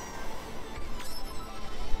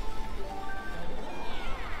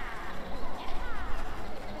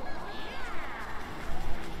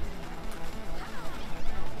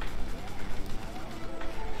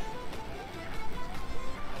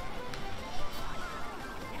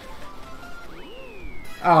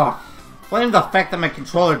 Oh, blame the fact that my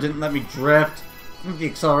controller didn't let me drift. I think the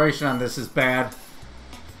acceleration on this is bad.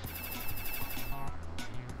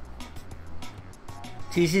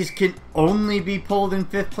 TCs can only be pulled in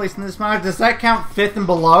 5th place in this mod. Does that count 5th and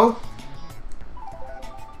below?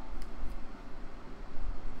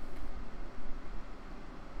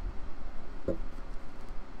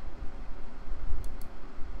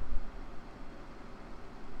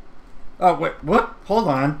 Oh, wait, what? Hold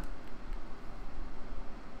on.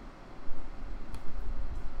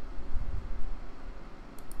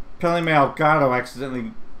 Apparently my Elgato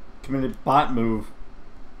accidentally committed bot move.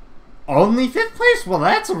 Only 5th place? Well,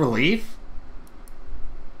 that's a relief.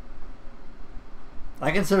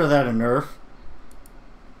 I consider that a nerf.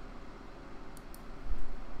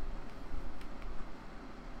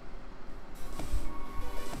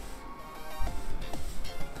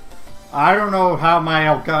 I don't know how my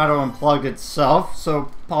Elgato unplugged itself,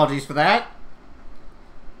 so apologies for that.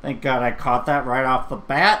 Thank God I caught that right off the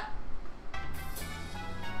bat.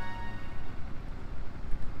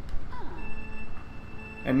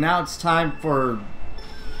 And now it's time for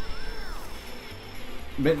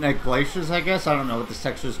Midnight Glaciers, I guess? I don't know what this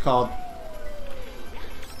texture is called.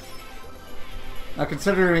 Now,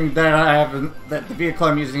 considering that that the vehicle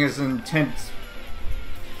I'm using is an intense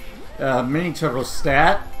mini turbo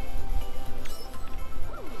stat,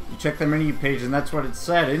 you check the menu page and that's what it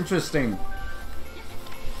said. Interesting.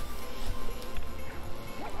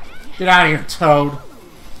 Get out of here, Toad.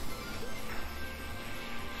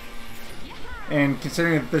 And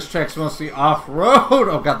considering that this track's mostly off-road...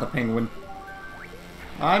 Oh god, the penguin.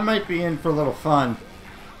 I might be in for a little fun.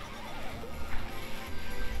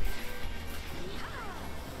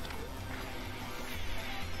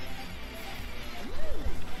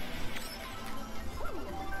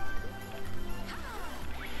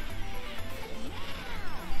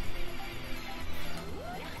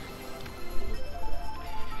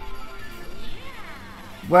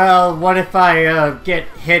 Well, what if I get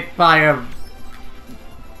hit by a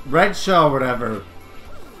red shell or whatever?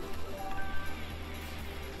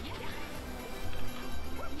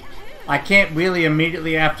 I can't wheelie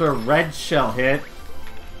immediately after a red shell hit.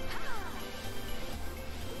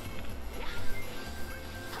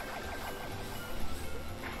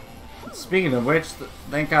 Speaking of which,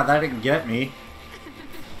 thank God that didn't get me.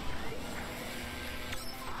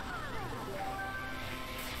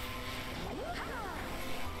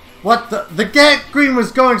 What the? The Get Green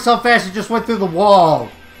was going so fast it just went through the wall.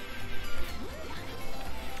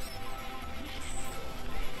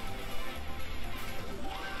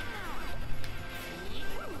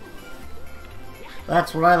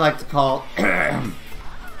 That's what I like to call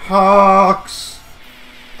hawks.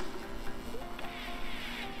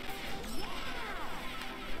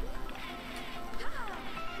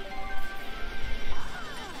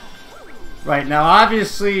 Right, now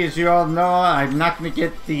obviously, as you all know, I'm not going to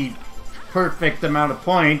get the perfect amount of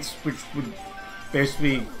points, which would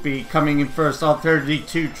basically be coming in first all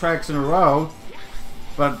 32 tracks in a row.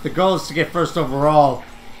 But the goal is to get first overall.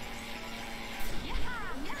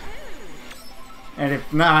 And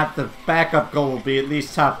if not, the backup goal will be at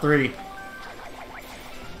least top 3.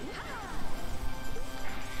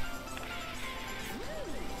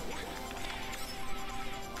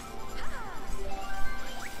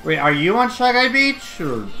 Wait, are you on Shy Guy Beach?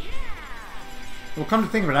 Or... Well, come to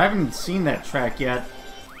think of it, I haven't seen that track yet.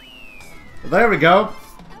 Well, there we go.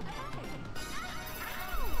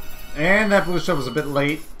 And that blue shell was a bit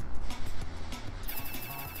late.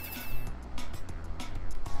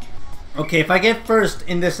 Okay, if I get first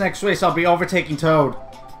in this next race, I'll be overtaking Toad.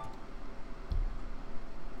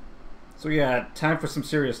 So yeah, time for some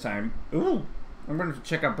serious time. Ooh, I'm going to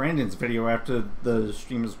check out Brandon's video after the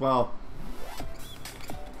stream as well.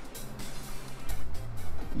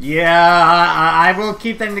 Yeah, I will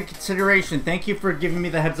keep that into consideration. Thank you for giving me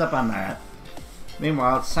the heads up on that.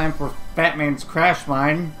 Meanwhile, it's time for Batman's Crash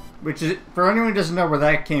Mine, which is, for anyone who doesn't know where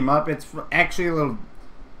that came up, it's actually a little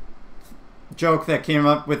joke that came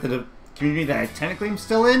up with the community that I technically am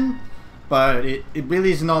still in, but it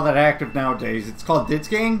really isn't all that active nowadays. It's called Dids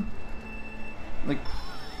Gang. Like,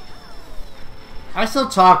 I still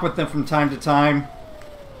talk with them from time to time.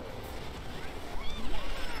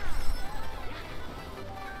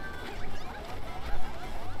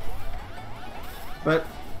 But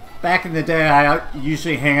back in the day, I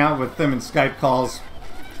usually hang out with them in Skype calls.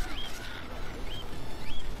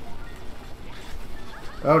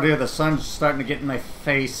 Oh dear, the sun's starting to get in my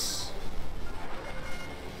face.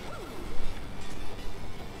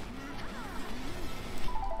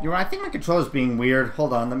 You know, I think my controller's being weird.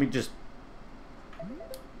 Hold on, let me just...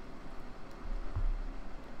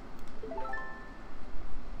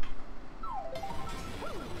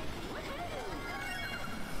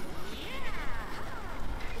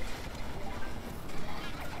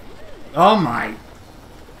 Oh my...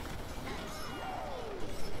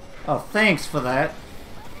 Oh, thanks for that.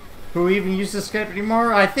 Who even uses Skype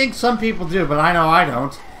anymore? I think some people do, but I know I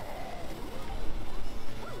don't.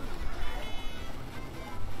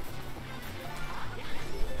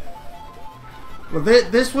 Well,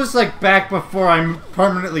 this was like back before I'm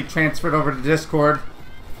permanently transferred over to Discord.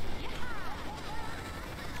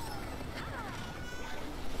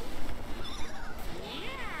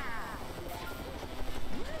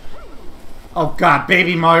 Oh god,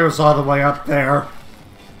 Baby Mario's all the way up there.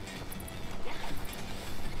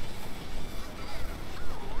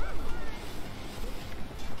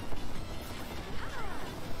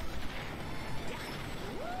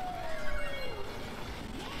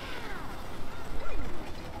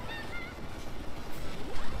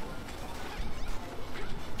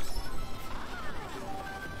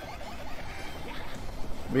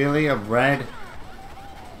 Really? A red?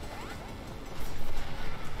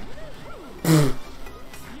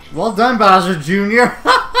 Well done, Bowser Jr.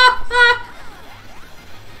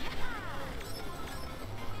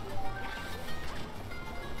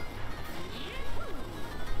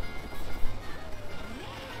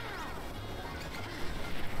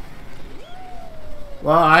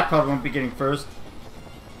 Well, I probably won't be getting first.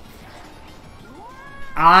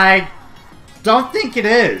 I don't think it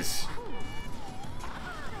is.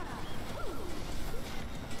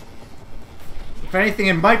 If anything,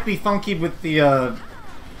 it might be funky with the,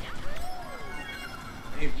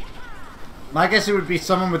 I guess it would be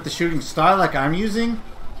someone with the shooting star like I'm using.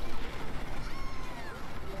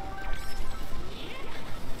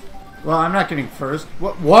 Well, I'm not getting first.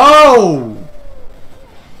 Whoa!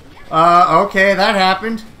 Okay, that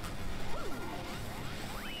happened.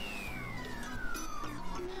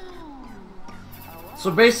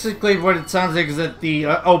 So basically what it sounds like is that the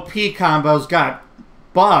OP combos got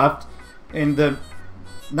buffed and the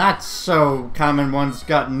not so common ones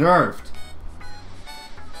got nerfed.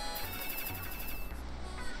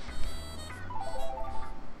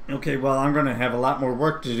 Okay, well, I'm going to have a lot more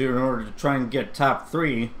work to do in order to try and get top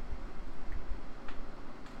 3.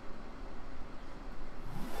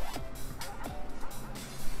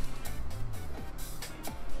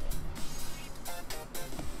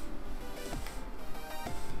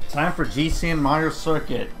 Time for GC and Mario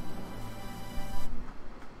Circuit.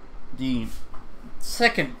 The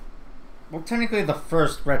second, well, technically the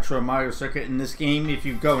first retro Mario Circuit in this game, if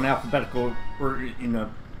you go in alphabetical, or in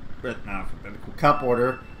a, not alphabetical, cup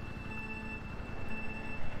order.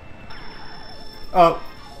 Oh,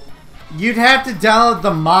 you'd have to download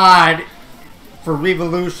the mod for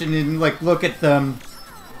Revolution and, like, look at them.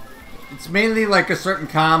 It's mainly like a certain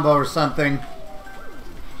combo or something.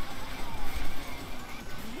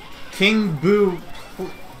 King Boo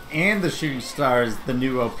and the Shooting Star is the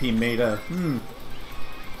new OP meta.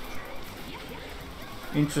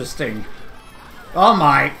 Interesting. Oh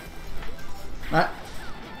my.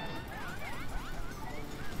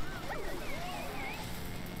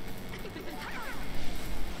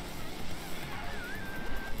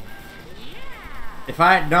 If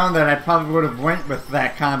I had known that, I probably would have went with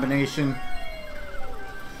that combination.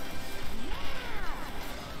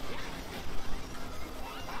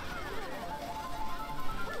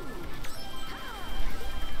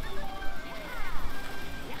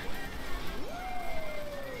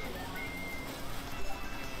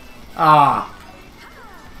 Ah.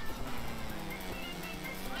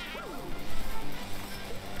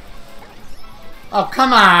 Oh,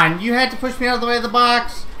 come on! You had to push me out of the way of the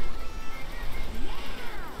box?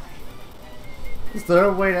 Is there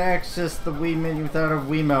a way to access the Wii menu without a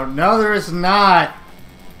Wiimote? No, there is not!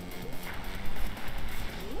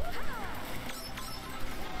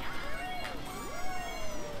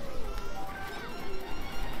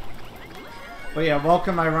 But yeah,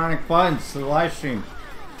 welcome Ironic Buns to the live stream.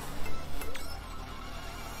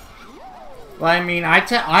 Well, I mean, I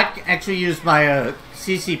actually use my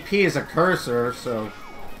CCP as a cursor, so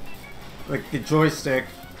like the joystick.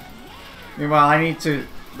 Meanwhile, I need to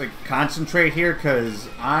like concentrate here because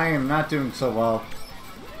I am not doing so well.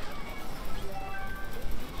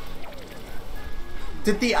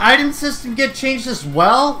 Did the item system get changed as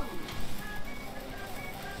well?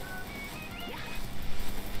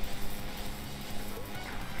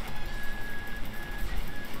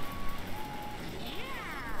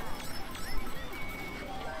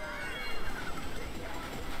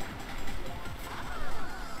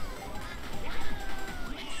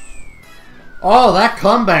 Oh, that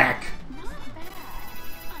comeback!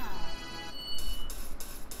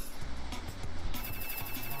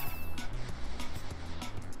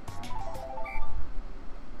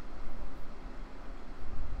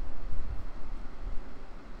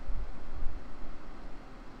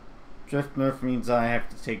 Drift nerf means I have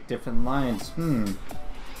to take different lines.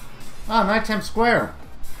 Ah, nighttime square.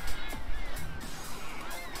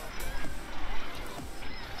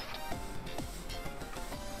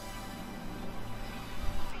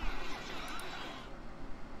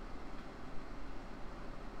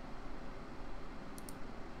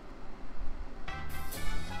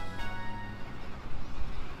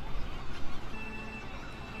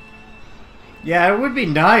 Yeah, it would be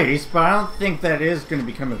nice, but I don't think that is going to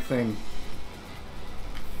become a thing.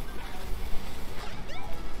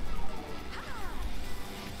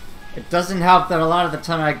 It doesn't help that a lot of the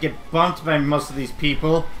time I get bumped by most of these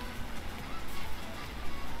people.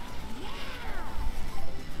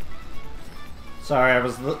 Sorry, I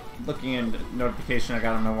was looking at a notification I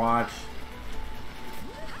got on my watch.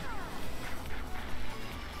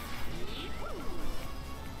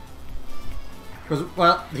 Because,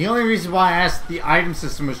 well, the only reason why I asked the item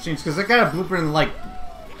system was changed because I got a blooper in, like,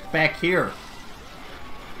 back here.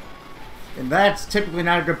 And that's typically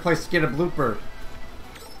not a good place to get a blooper.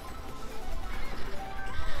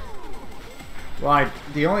 Well,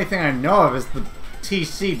 the only thing I know of is the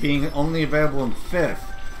TC being only available in 5th.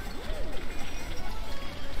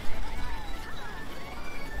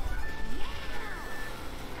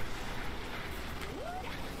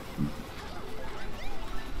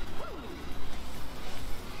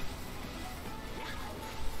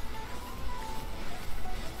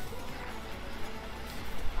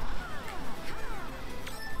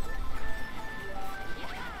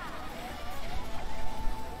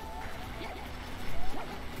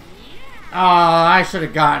 Oh, I should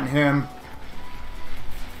have gotten him.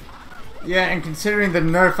 Yeah, and considering the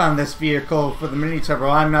nerf on this vehicle for the mini turbo,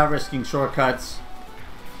 I'm not risking shortcuts.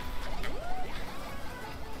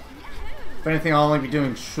 If anything, I'll only be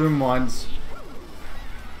doing shroom ones.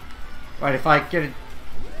 Right, if I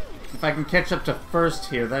can catch up to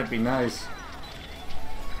first here, that'd be nice.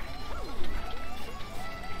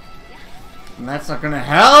 And that's not gonna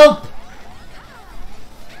help!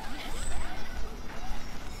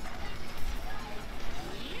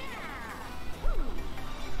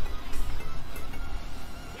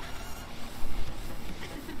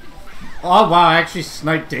 Oh wow, I actually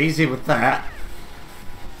sniped Daisy with that.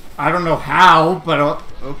 I don't know how, but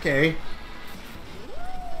okay.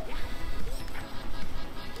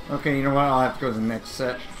 Okay, you know what? I'll have to go to the next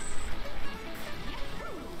set.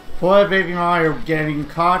 Boy, Baby Mario getting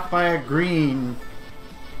caught by a green.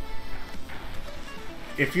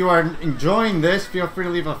 If you are enjoying this, feel free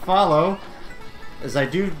to leave a follow, as I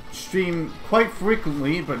do stream quite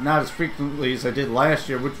frequently, but not as frequently as I did last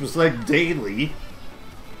year, which was like daily.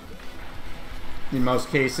 In most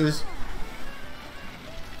cases.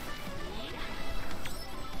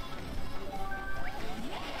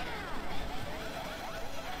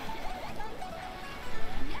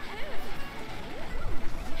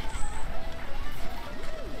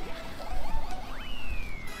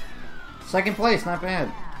 Second place, not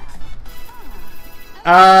bad.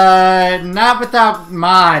 Not without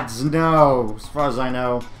mods, no, as far as I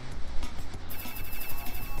know.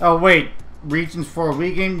 Oh, wait. Regions for a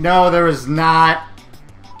Wii game? No, there is not.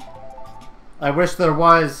 I wish there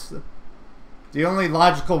was. The only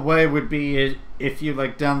logical way would be if you,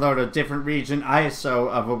 like, download a different region ISO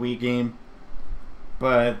of a Wii game.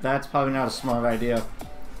 But that's probably not a smart idea.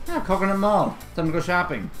 Yeah, Coconut Mall. Time to go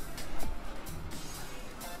shopping.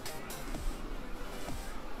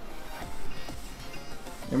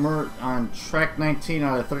 And we're on track 19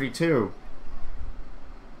 out of 32.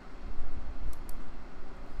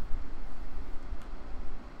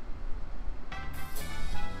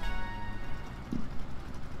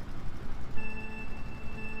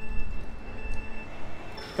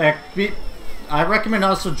 I recommend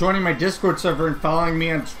also joining my Discord server and following me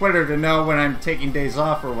on Twitter to know when I'm taking days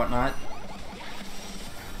off or whatnot.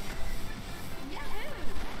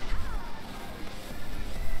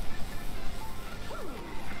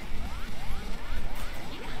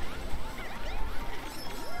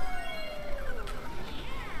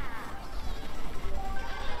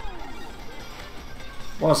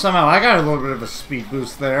 Well, somehow I got a little bit of a speed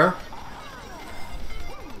boost there.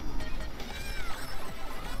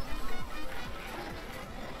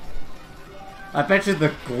 I bet you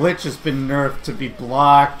the glitch has been nerfed to be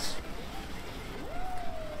blocked.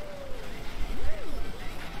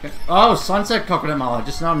 Oh, Sunset Coconut Mall. I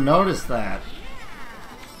just now noticed that.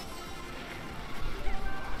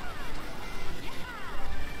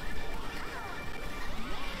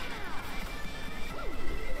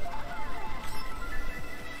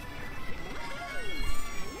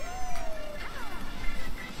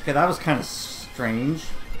 Okay, that was kind of strange.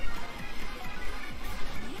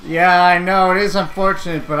 Yeah, I know, it is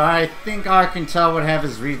unfortunate, but I think ArcIntel would have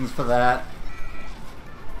his reasons for that.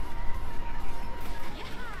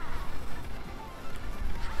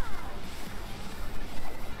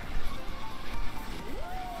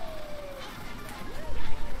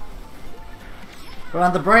 But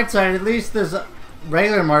on the bright side, at least there's a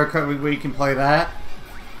regular Mario Kart where you can play that.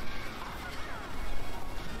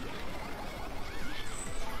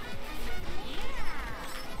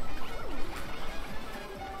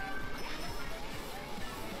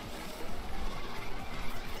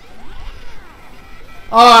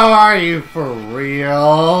 Oh, are you for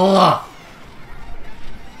real?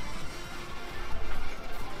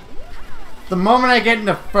 The moment I get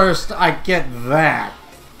into first, I get that.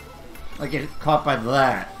 I get caught by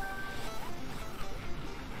that.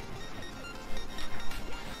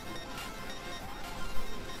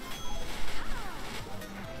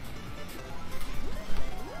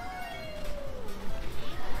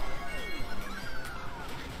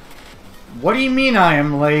 What do you mean I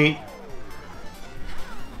am late?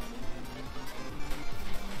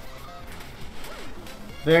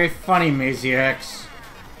 Very funny, Maziax.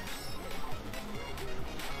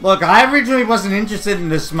 Look, I originally wasn't interested in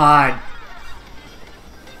this mod.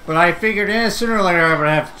 But I figured, sooner or later I would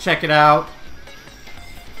have to check it out.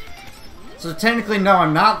 So technically, no,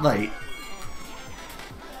 I'm not late.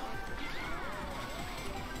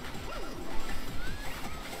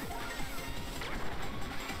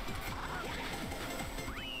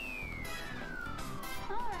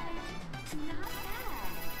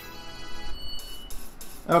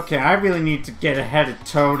 Okay, I really need to get ahead of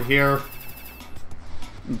Toad here.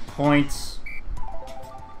 In points.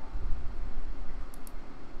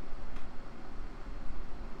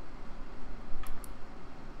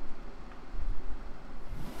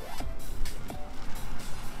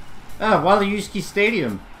 Ah, Waluigi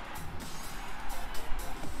Stadium.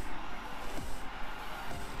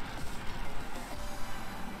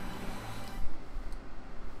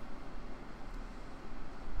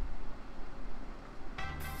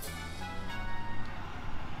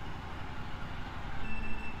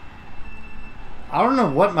 I don't know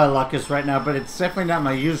what my luck is right now, but it's definitely not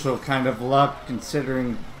my usual kind of luck,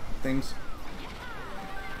 considering things.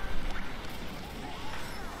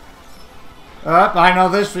 Oh, I know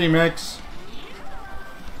this remix.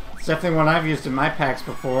 It's definitely one I've used in my packs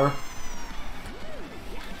before.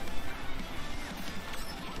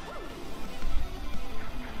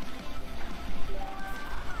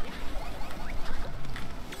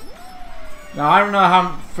 Now, I don't know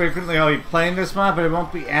how frequently I'll be playing this mod, but it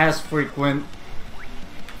won't be as frequent.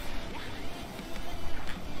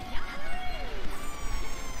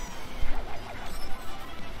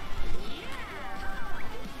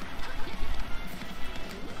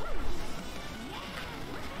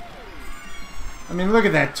 I mean, look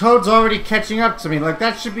at that. Toad's already catching up to me. Like,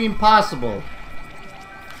 that should be impossible.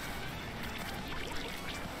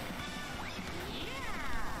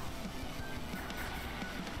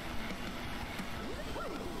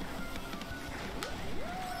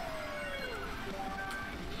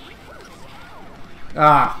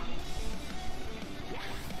 Ah.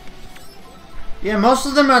 Yeah, most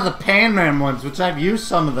of them are the Pan Man ones, which I've used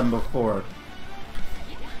some of them before.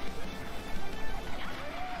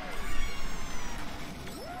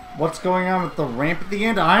 What's going on with the ramp at the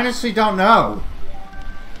end? I honestly don't know.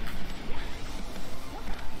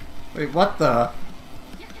 Wait, what the?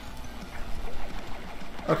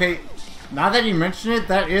 Okay, now that you mention it,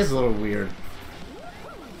 that is a little weird.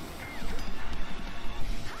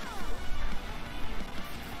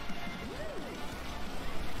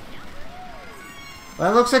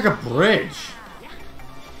 That looks like a bridge.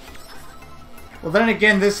 Well, then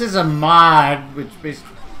again, this is a mod, which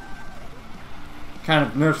basically kind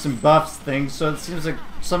of nerfs and buffs things, so it seems like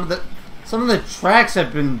some of the tracks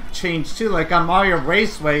have been changed too. Like on Mario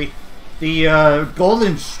Raceway, the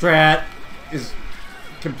golden strat is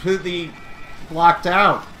completely blocked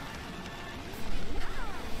out.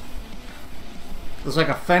 There's like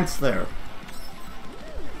a fence there.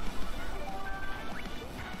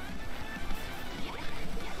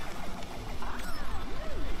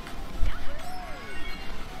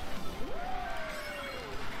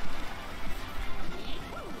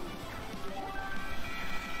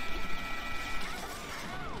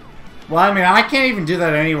 Well, I mean, I can't even do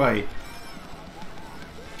that anyway.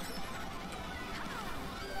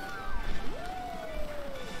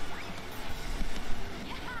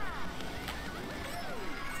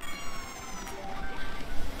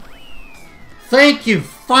 Thank you,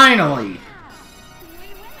 finally!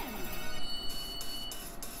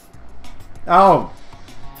 Oh.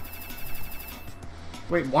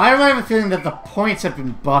 Wait, why do I have a feeling that the points have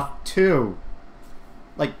been buffed too?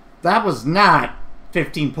 Like, that was not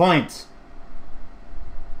 15 points.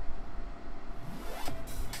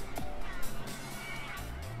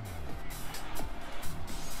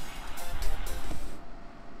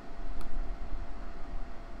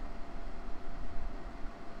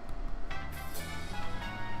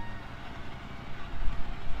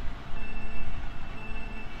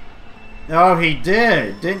 Oh, he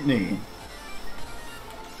did, didn't he?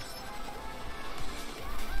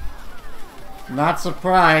 Not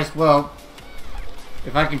surprised. Well,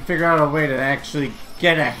 if I can figure out a way to actually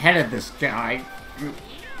get ahead of this guy,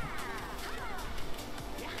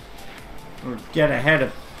 or get ahead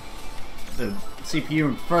of the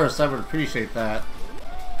CPU first, I would appreciate that.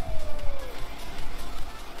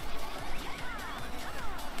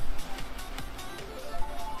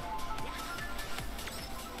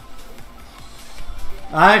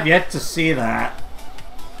 I've yet to see that.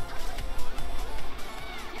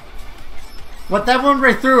 What, that went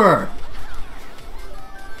right through her?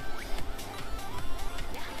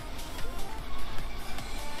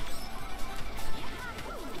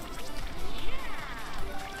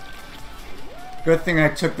 Good thing I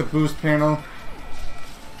took the boost panel.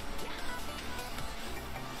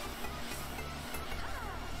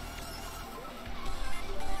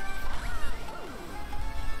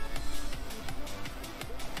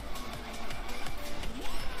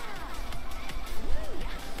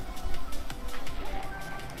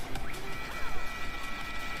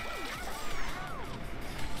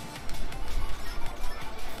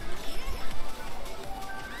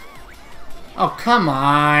 Oh, come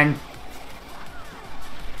on.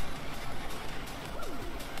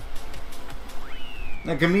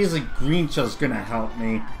 Like, a measly green shell's gonna help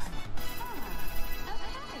me.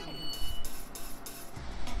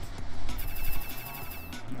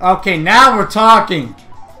 Okay, now we're talking.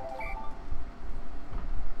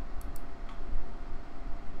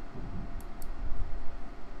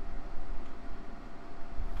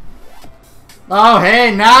 Oh,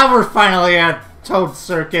 hey, now we're finally at Toad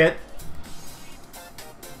Circuit.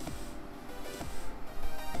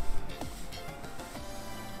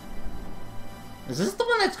 Is this the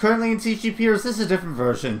one that's currently in TGP, or is this a different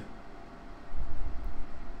version?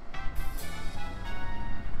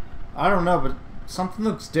 I don't know, but something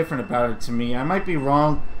looks different about it to me. I might be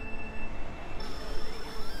wrong.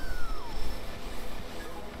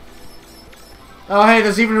 Oh, hey,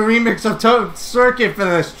 there's even a remix of Toad Circuit for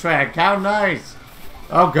this track. How nice.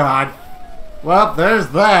 Oh, God. Well, there's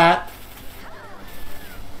that.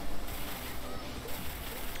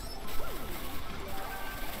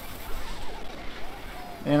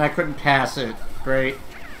 And I couldn't pass it. Great.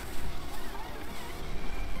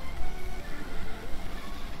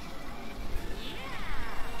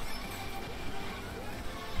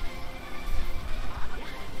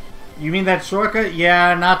 You mean that shortcut?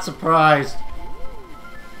 Yeah, not surprised.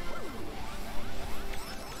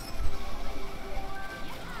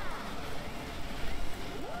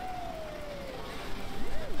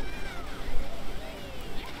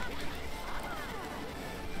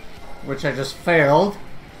 which I just failed.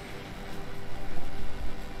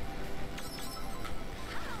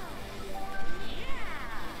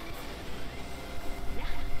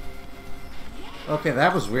 Okay,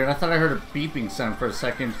 that was weird. I thought I heard a beeping sound for a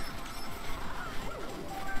second.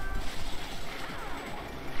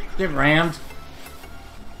 Get rammed.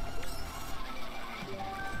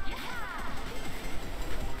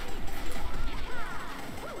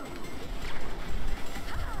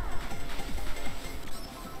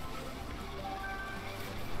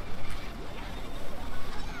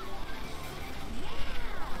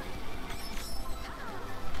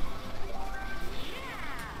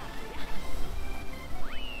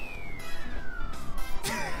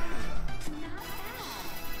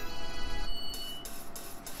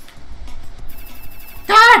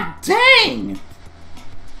 God dang!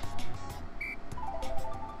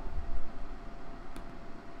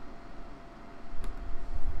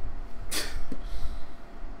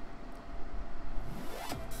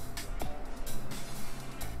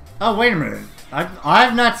 Oh, wait a minute.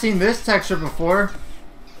 I've not seen this texture before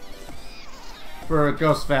for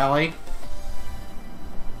Ghost Valley.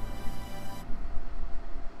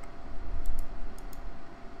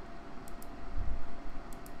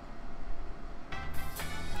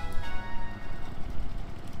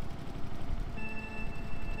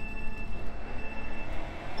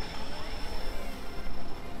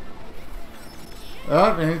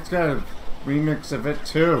 Oh, and it's got a remix of it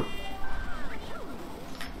too.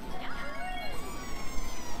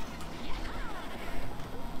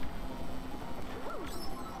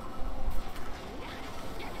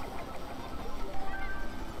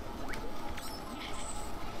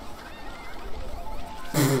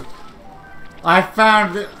 I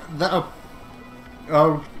found the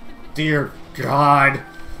oh dear God.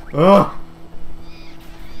 Ugh.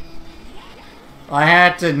 I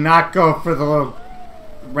had to not go for the little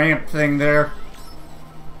ramp thing there.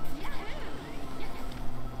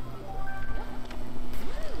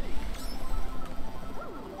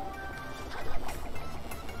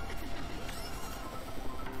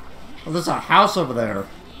 Oh, there's a house over there.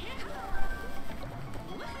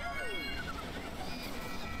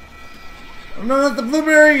 Oh, no, not the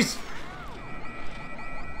blueberries!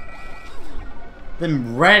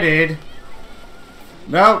 Them redded.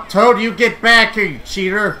 No, Toad, you get back here, you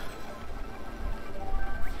cheater.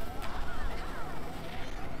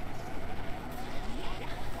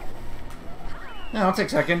 No, I'll take a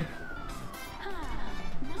second.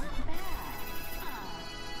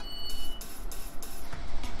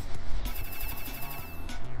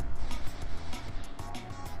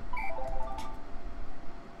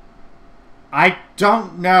 I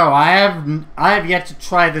don't know. I have yet to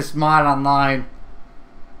try this mod online.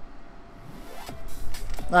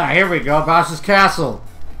 Ah, here we go. Bowser's Castle.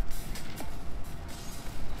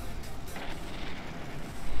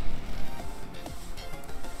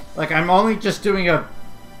 Like, I'm only just doing a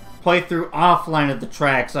playthrough offline of the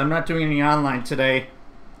tracks. I'm not doing any online today.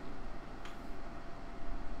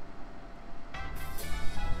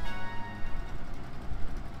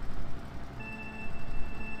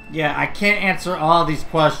 Yeah, I can't answer all these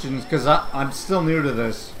questions because I'm still new to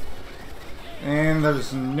this. And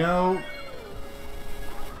there's no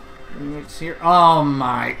remix here. Oh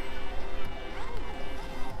my.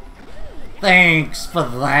 Thanks for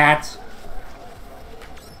that.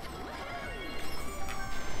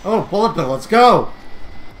 Oh, bullet bill, let's go!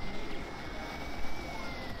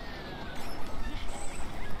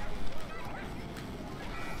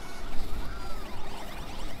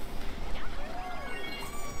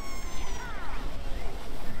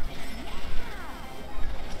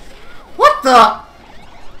 What the?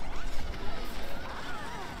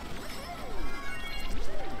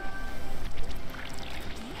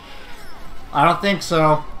 I don't think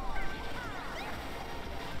so.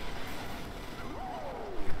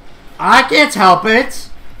 I can't help it.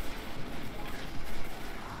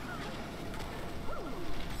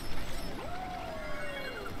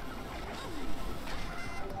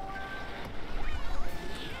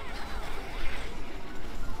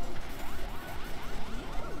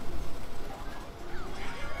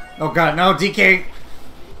 Oh god, no, DK.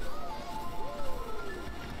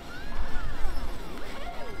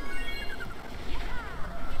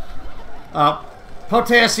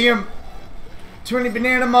 Potassium. Too many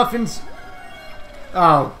banana muffins.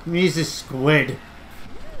 Oh, he's a squid.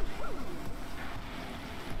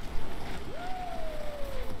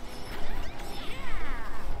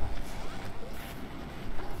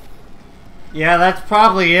 Yeah, that's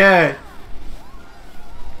probably it.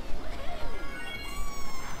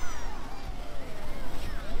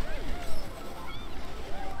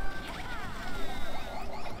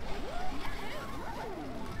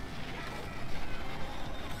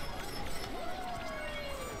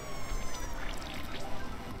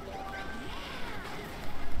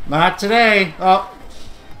 Not today. Oh.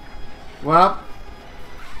 Well.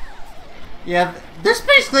 Yeah, this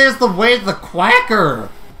basically is the way of the Quacker.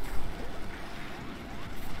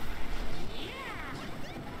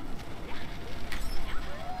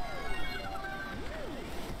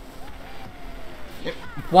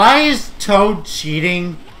 Why is Toad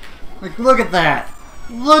cheating? Like, look at that.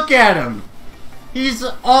 Look at him. He's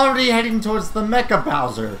already heading towards the Mecha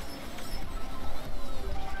Bowser.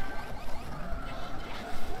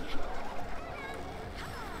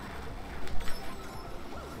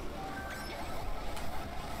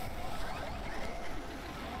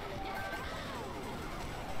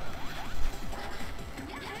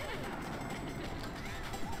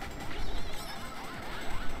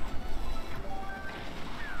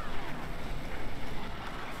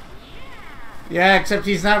 Yeah, except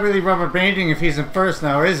he's not really rubber banding if he's in first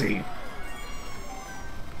now, is he?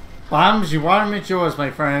 Bombs, you want them, it's yours, my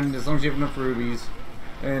friend, as long as you have enough rubies.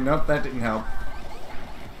 And nope, that didn't help.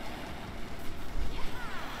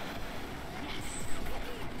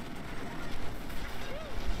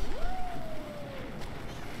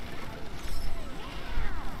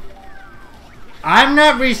 I'm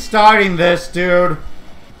not restarting this, dude.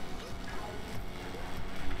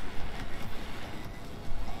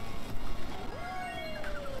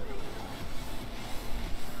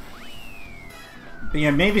 But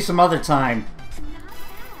yeah, maybe some other time.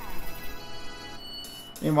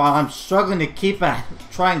 Meanwhile, I'm struggling to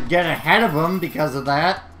try and get ahead of him because of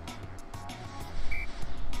that.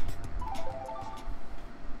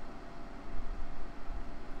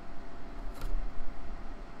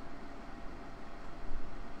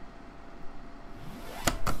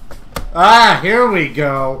 Ah, here we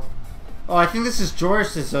go. Oh, I think this is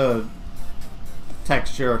Joris's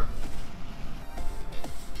texture.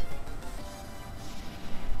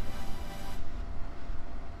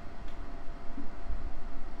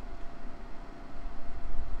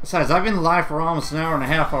 Besides, I've been live for almost an hour and a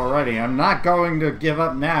half already. I'm not going to give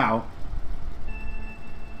up now.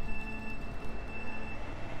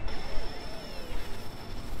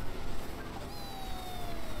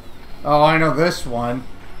 Oh, I know this one.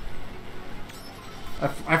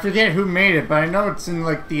 I forget who made it, but I know it's in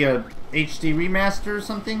like the HD remaster or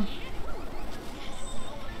something. In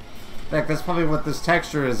fact, that's probably what this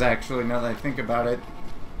texture is actually, now that I think about it.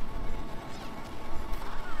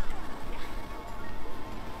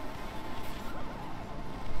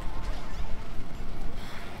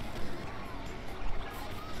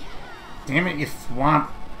 Damn it, you swamp.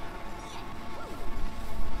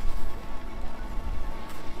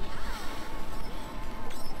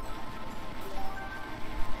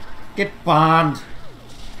 Get bombed.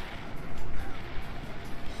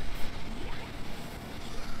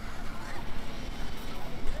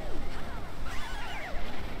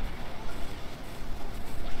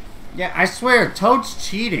 Yeah, I swear, Toad's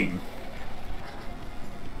cheating.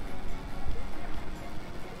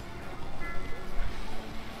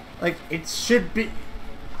 Like, it should be...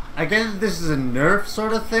 I guess this is a nerf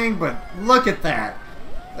sort of thing, but look at that.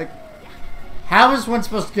 Like, how is one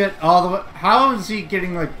supposed to get all the way... How is he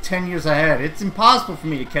getting, like, 10 years ahead? It's impossible for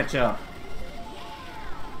me to catch up.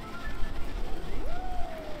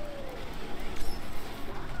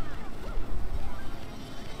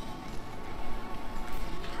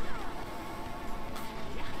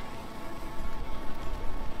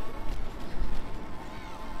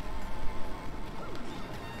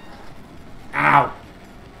 Ow!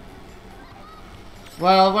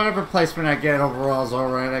 Well, whatever placement I get overall is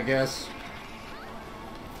alright, I guess.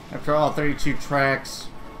 After all 32 tracks.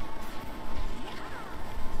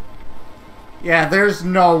 Yeah, there's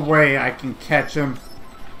no way I can catch him.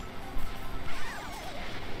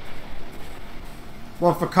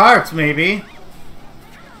 Well, for carts, maybe.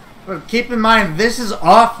 But keep in mind, this is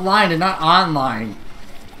offline and not online.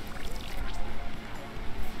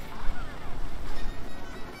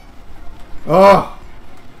 Oh!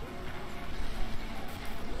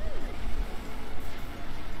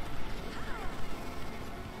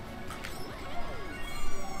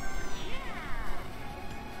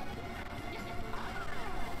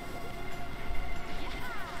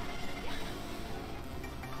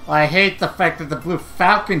 I hate the fact that the Blue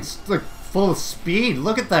Falcon's like full of speed.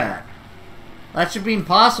 Look at that. That should be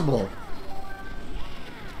impossible.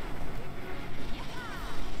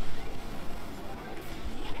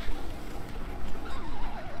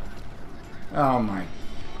 Oh my.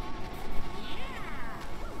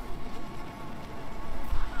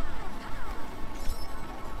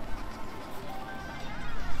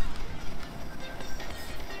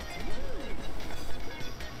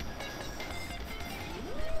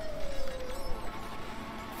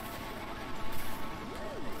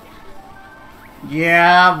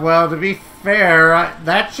 Yeah, well, to be fair,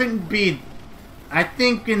 that shouldn't be... I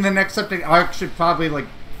think in the next update, Arc should probably, like,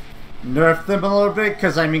 nerf them a little bit,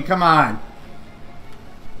 because, I mean, come on.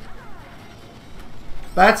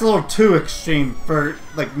 That's a little too extreme for,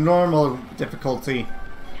 like, normal difficulty.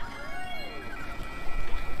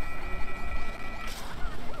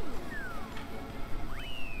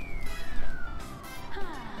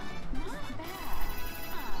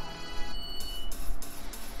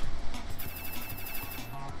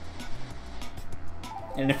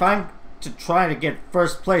 And if I'm to try to get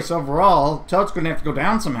first place overall, Toad's going to have to go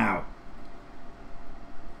down somehow.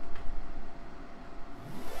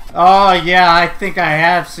 Oh, yeah, I think I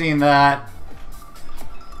have seen that.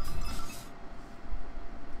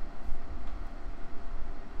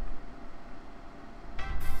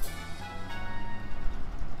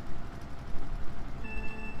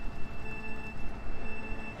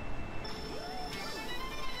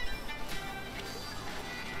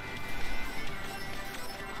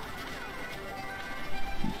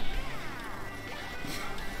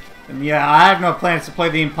 And yeah, I have no plans to play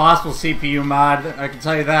the impossible CPU mod, I can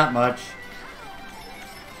tell you that much.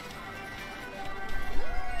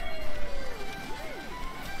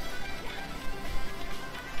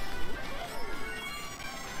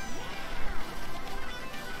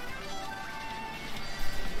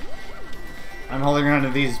 I'm holding on to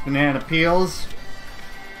these banana peels.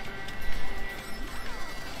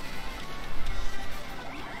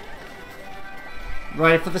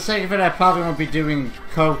 Right, for the sake of it, I probably won't be doing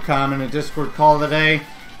CodeCom in a Discord call today.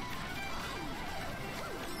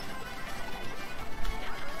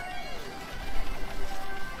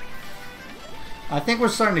 I think we're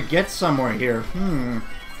starting to get somewhere here.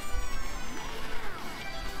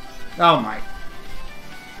 Oh my.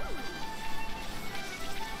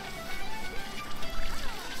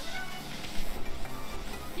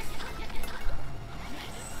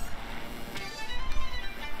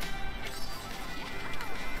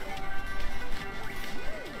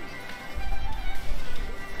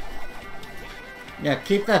 Yeah,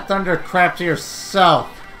 keep that thunder crap to yourself.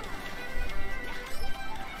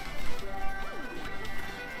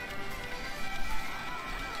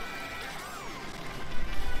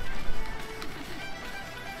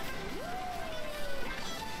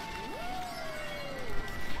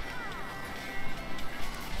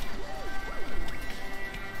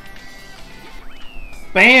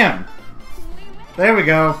 Bam! There we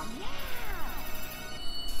go.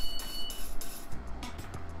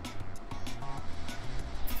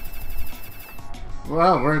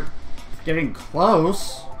 Well, we're getting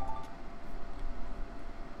close.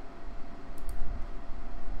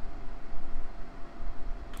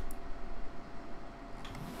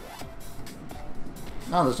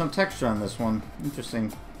 Oh, there's no texture on this one.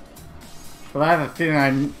 Interesting. But I have a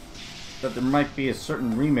feeling that there might be a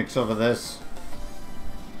certain remix over this.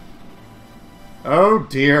 Oh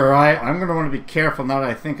dear, I'm going to want to be careful now that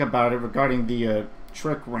I think about it regarding the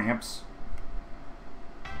trick ramps.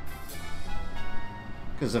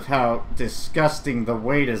 Because of how disgusting the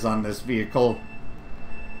weight is on this vehicle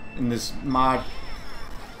in this mod.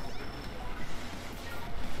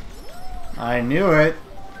 I knew it.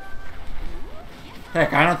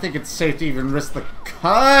 Heck, I don't think it's safe to even risk the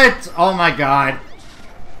cut. Oh my god.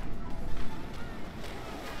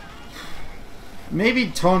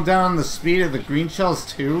 Maybe tone down the speed of the green shells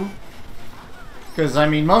too. Because I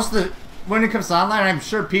mean, most of the when it comes to online, I'm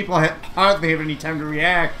sure people hardly have any time to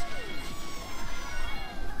react.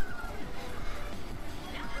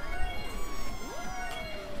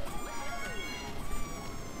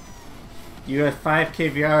 You have 5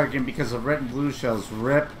 KVR again because of red and blue shells.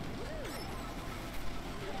 RIP.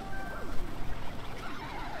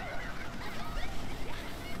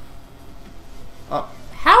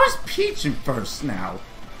 How is Peach in first now?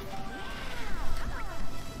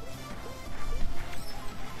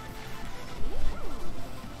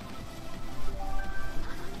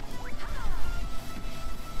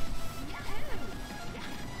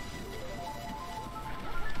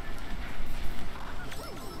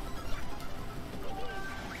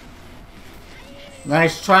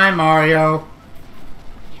 Nice try, Mario.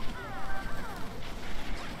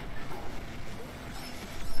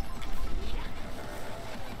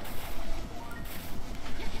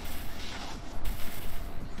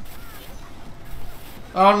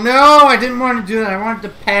 Oh no, I didn't want to do that. I wanted to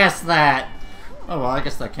pass that. Oh well, I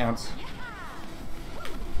guess that counts.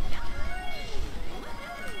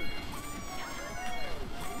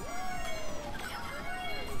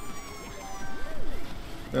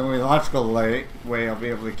 The only logical way I'll be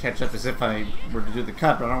able to catch up is if I were to do the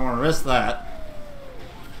cut, but I don't want to risk that.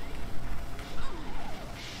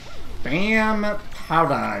 Bam! Pow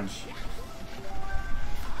dodge.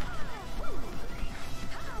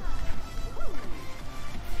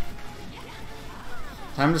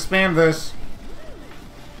 Time to spam this.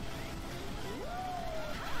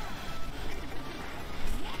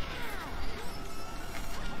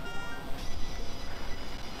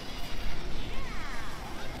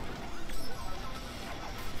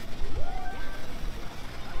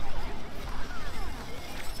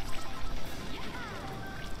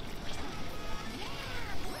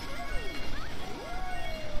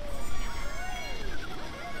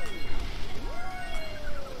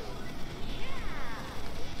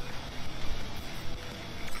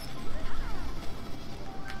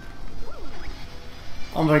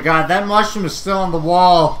 Oh my god, that mushroom is still on the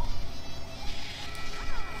wall.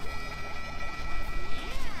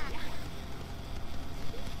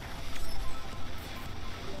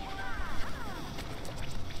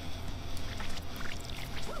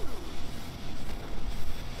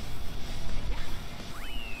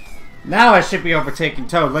 Now I should be overtaking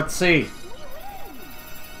Toad. Let's see.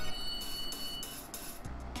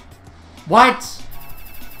 What?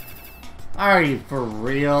 Are you for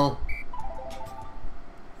real?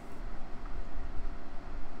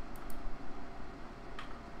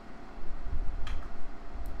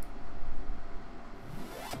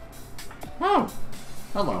 Oh,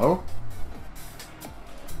 hello.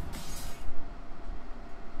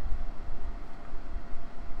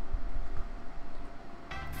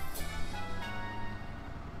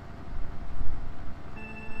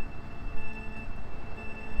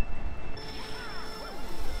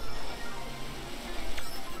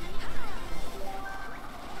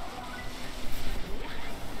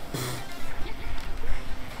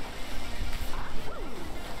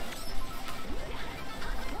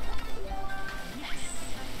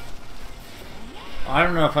 I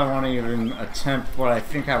don't know if I want to even attempt what I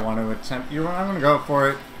think I want to attempt. I'm going to go for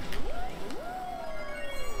it.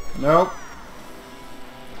 Nope.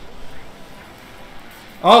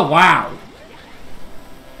 Oh, wow.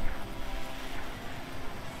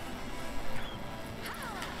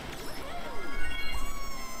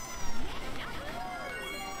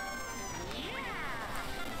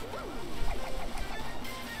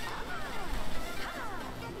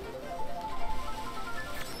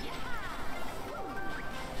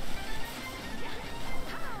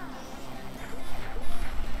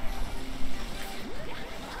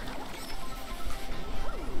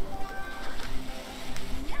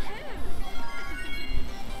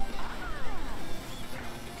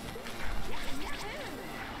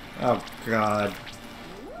 Oh, God.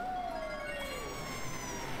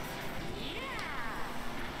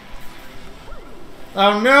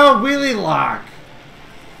 Oh, no! Wheelie lock!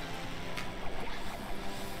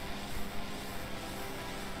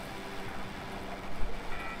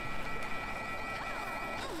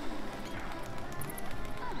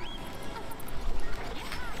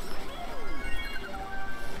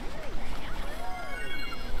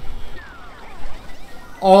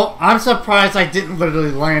 Oh, I'm surprised I didn't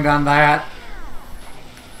literally land on that.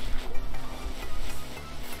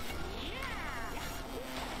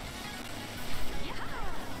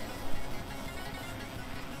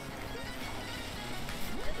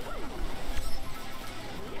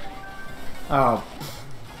 Oh.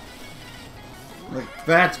 Like,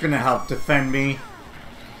 that's gonna help defend me.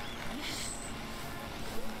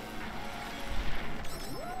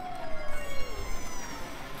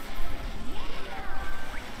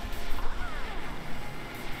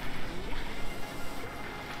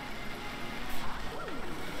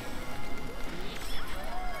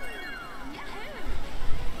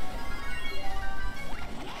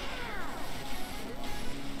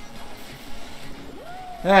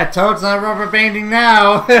 Yeah, Toad's not rubber banding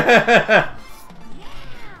now. Ha!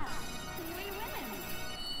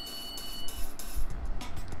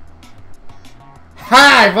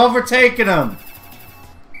 I've overtaken him.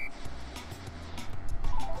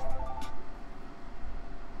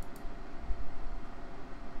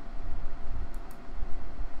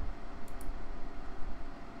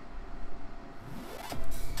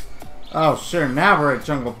 Oh, sure. Now we're at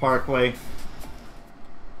Jungle Parkway.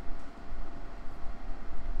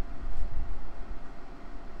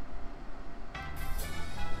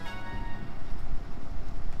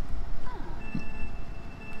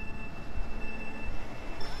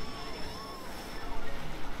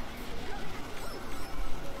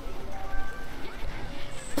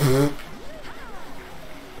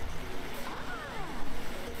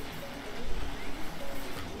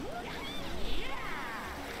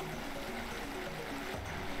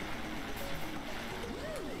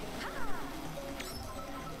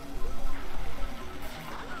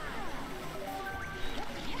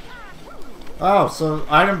 Oh, so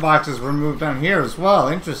item boxes were moved down here as well.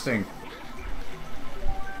 Interesting.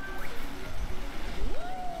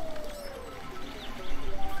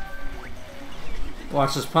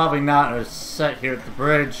 Watch, there's probably not a set here at the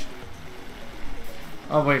bridge.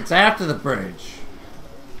 Oh wait, it's after the bridge.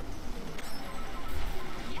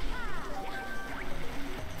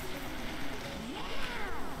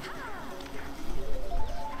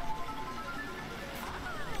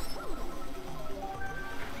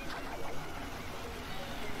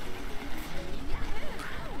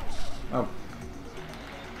 Oh.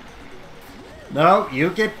 No, you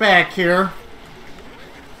get back here.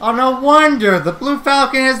 Oh, no wonder! The Blue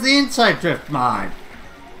Falcon has the Inside Drift mod.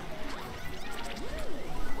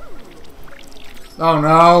 Oh,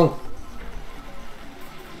 no.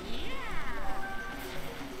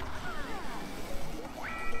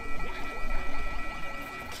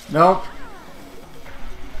 Nope.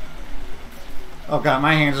 Oh, God,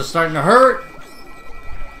 my hands are starting to hurt.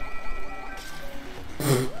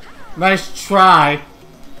 Nice try.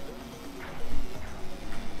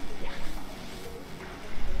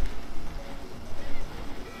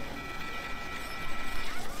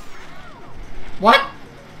 What?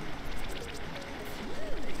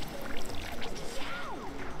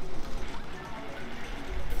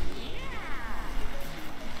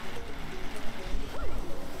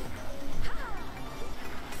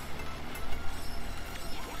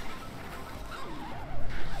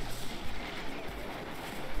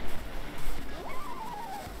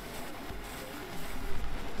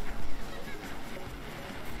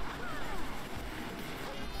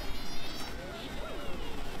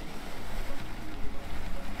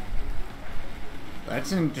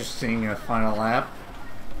 That's an interesting final lap.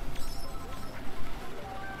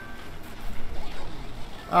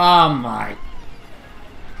 Oh my.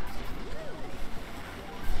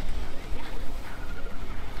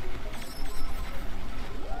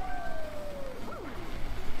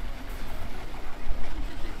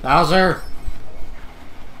 Bowser.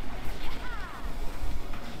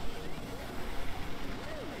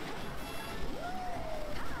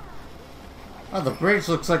 Oh, the bridge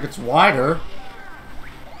looks like it's wider.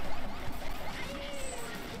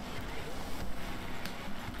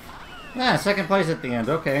 Ah, second place at the end,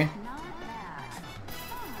 okay.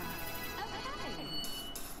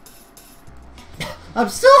 I'm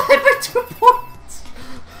still ahead by 2 points!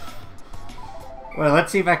 Well,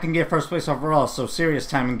 let's see if I can get first place overall, so serious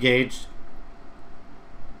time engaged.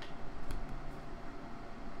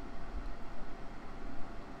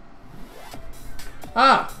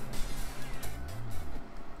 Ah!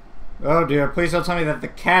 Oh dear, please don't tell me that the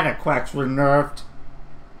Cataquacks were nerfed.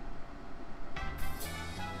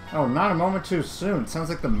 Oh, not a moment too soon. Sounds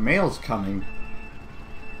like the mail's coming.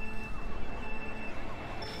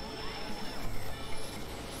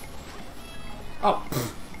 Oh.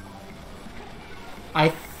 Pfft. I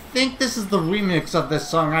think this is the remix of this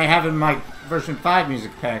song I have in my version 5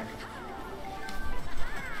 music pack.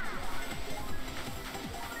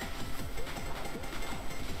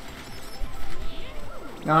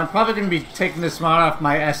 Now, I'm probably going to be taking this mod off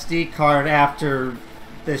my SD card after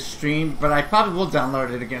this stream, but I probably will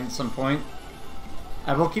download it again at some point.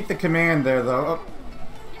 I will keep the command there, though. Oh.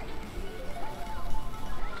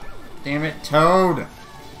 Damn it, Toad!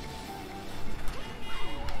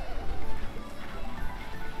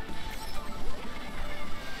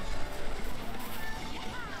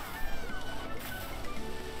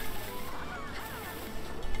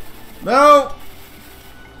 No!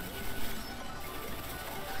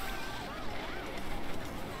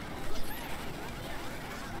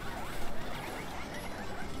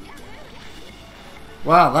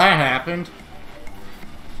 Wow, that happened.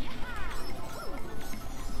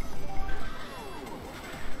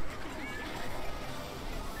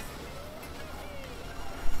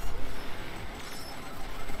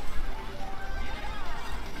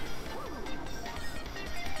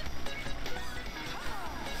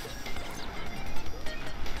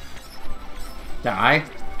 Die.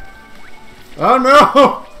 Oh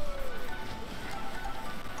no!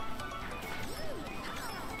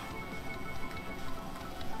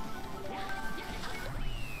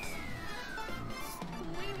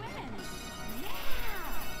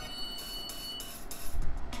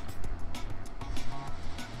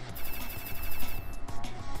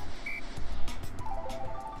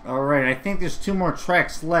 Alright, I think there's 2 more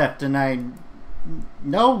tracks left, and I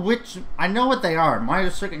know what they are. Mario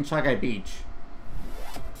Circuit and Shy Guy Beach.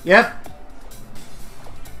 Yep.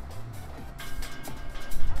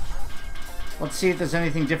 Let's see if there's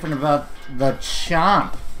anything different about the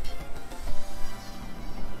Chomp.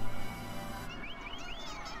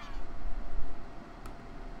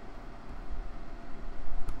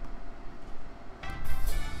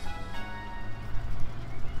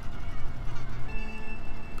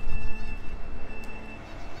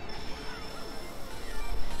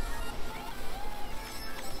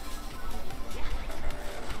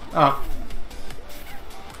 Oh.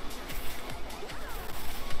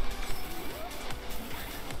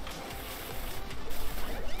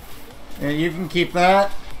 Yeah, you can keep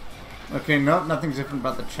that. Okay, nope, nothing's different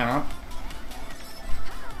about the chomp.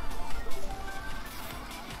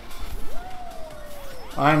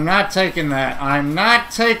 I'm not taking that. I'm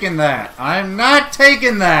not taking that. I'm not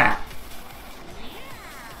taking that.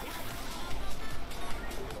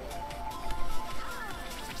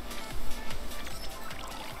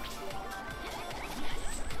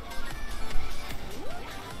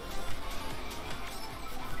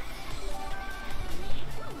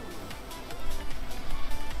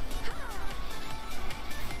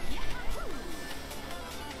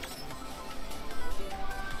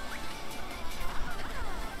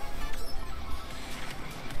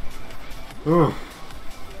 Ooh.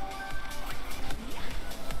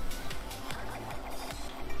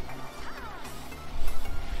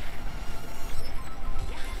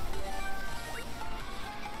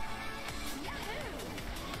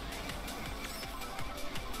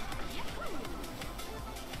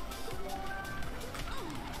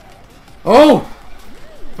 Oh!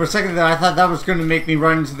 For a second there, I thought that was going to make me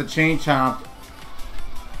run into the chain chomp.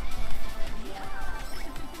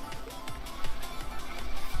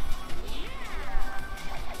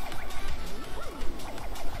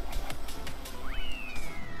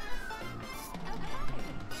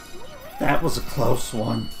 That was a close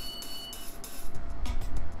one.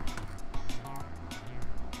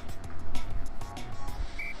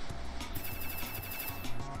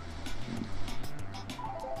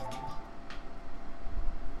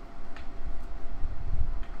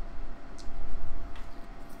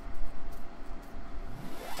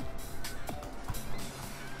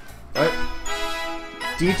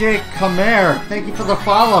 DJ Khmer, thank you for the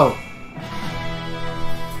follow.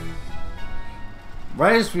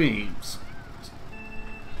 Right as we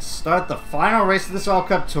start the final race of this All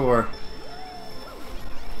Cup Tour.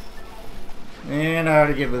 And I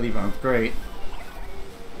already gave a leave on. Great.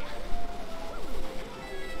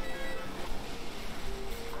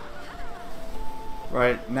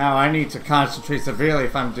 Right, now I need to concentrate severely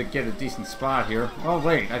if I'm to get a decent spot here. Oh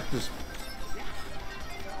wait, I just...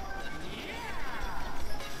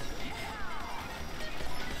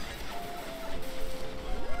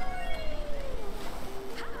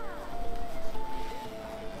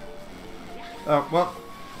 well,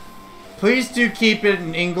 please do keep it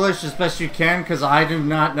in English as best you can, because I do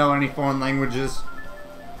not know any foreign languages.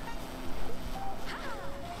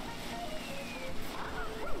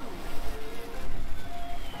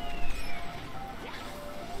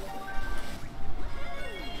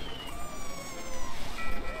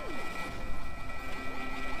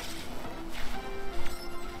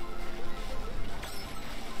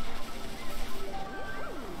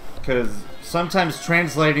 Because sometimes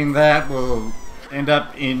translating that will end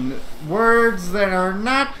up in words that are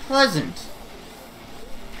not pleasant.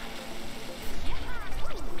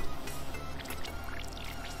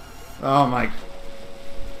 Oh my...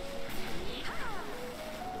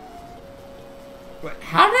 Wait,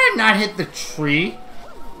 how did I not hit the tree?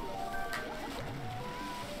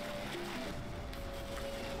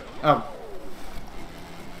 Oh.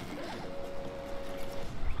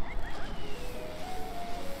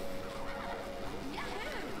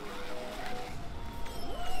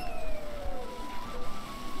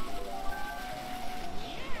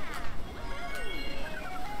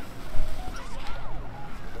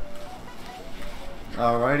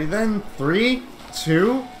 Alrighty then. 3,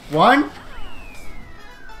 2, 1.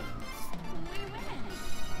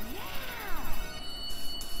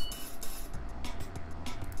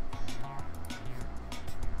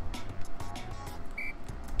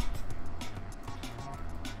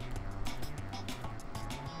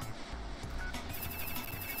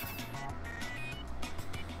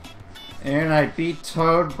 And I beat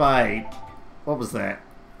Toad by, what was that?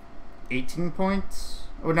 18 points?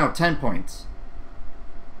 Oh no, 10 points.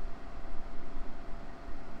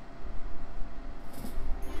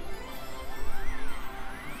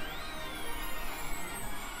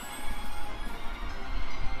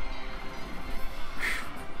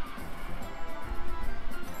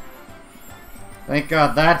 Thank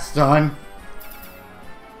God that's done.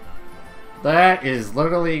 That is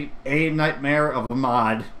literally a nightmare of a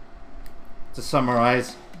mod, to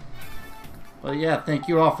summarize. But yeah, thank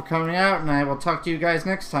you all for coming out, and I will talk to you guys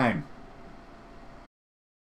next time.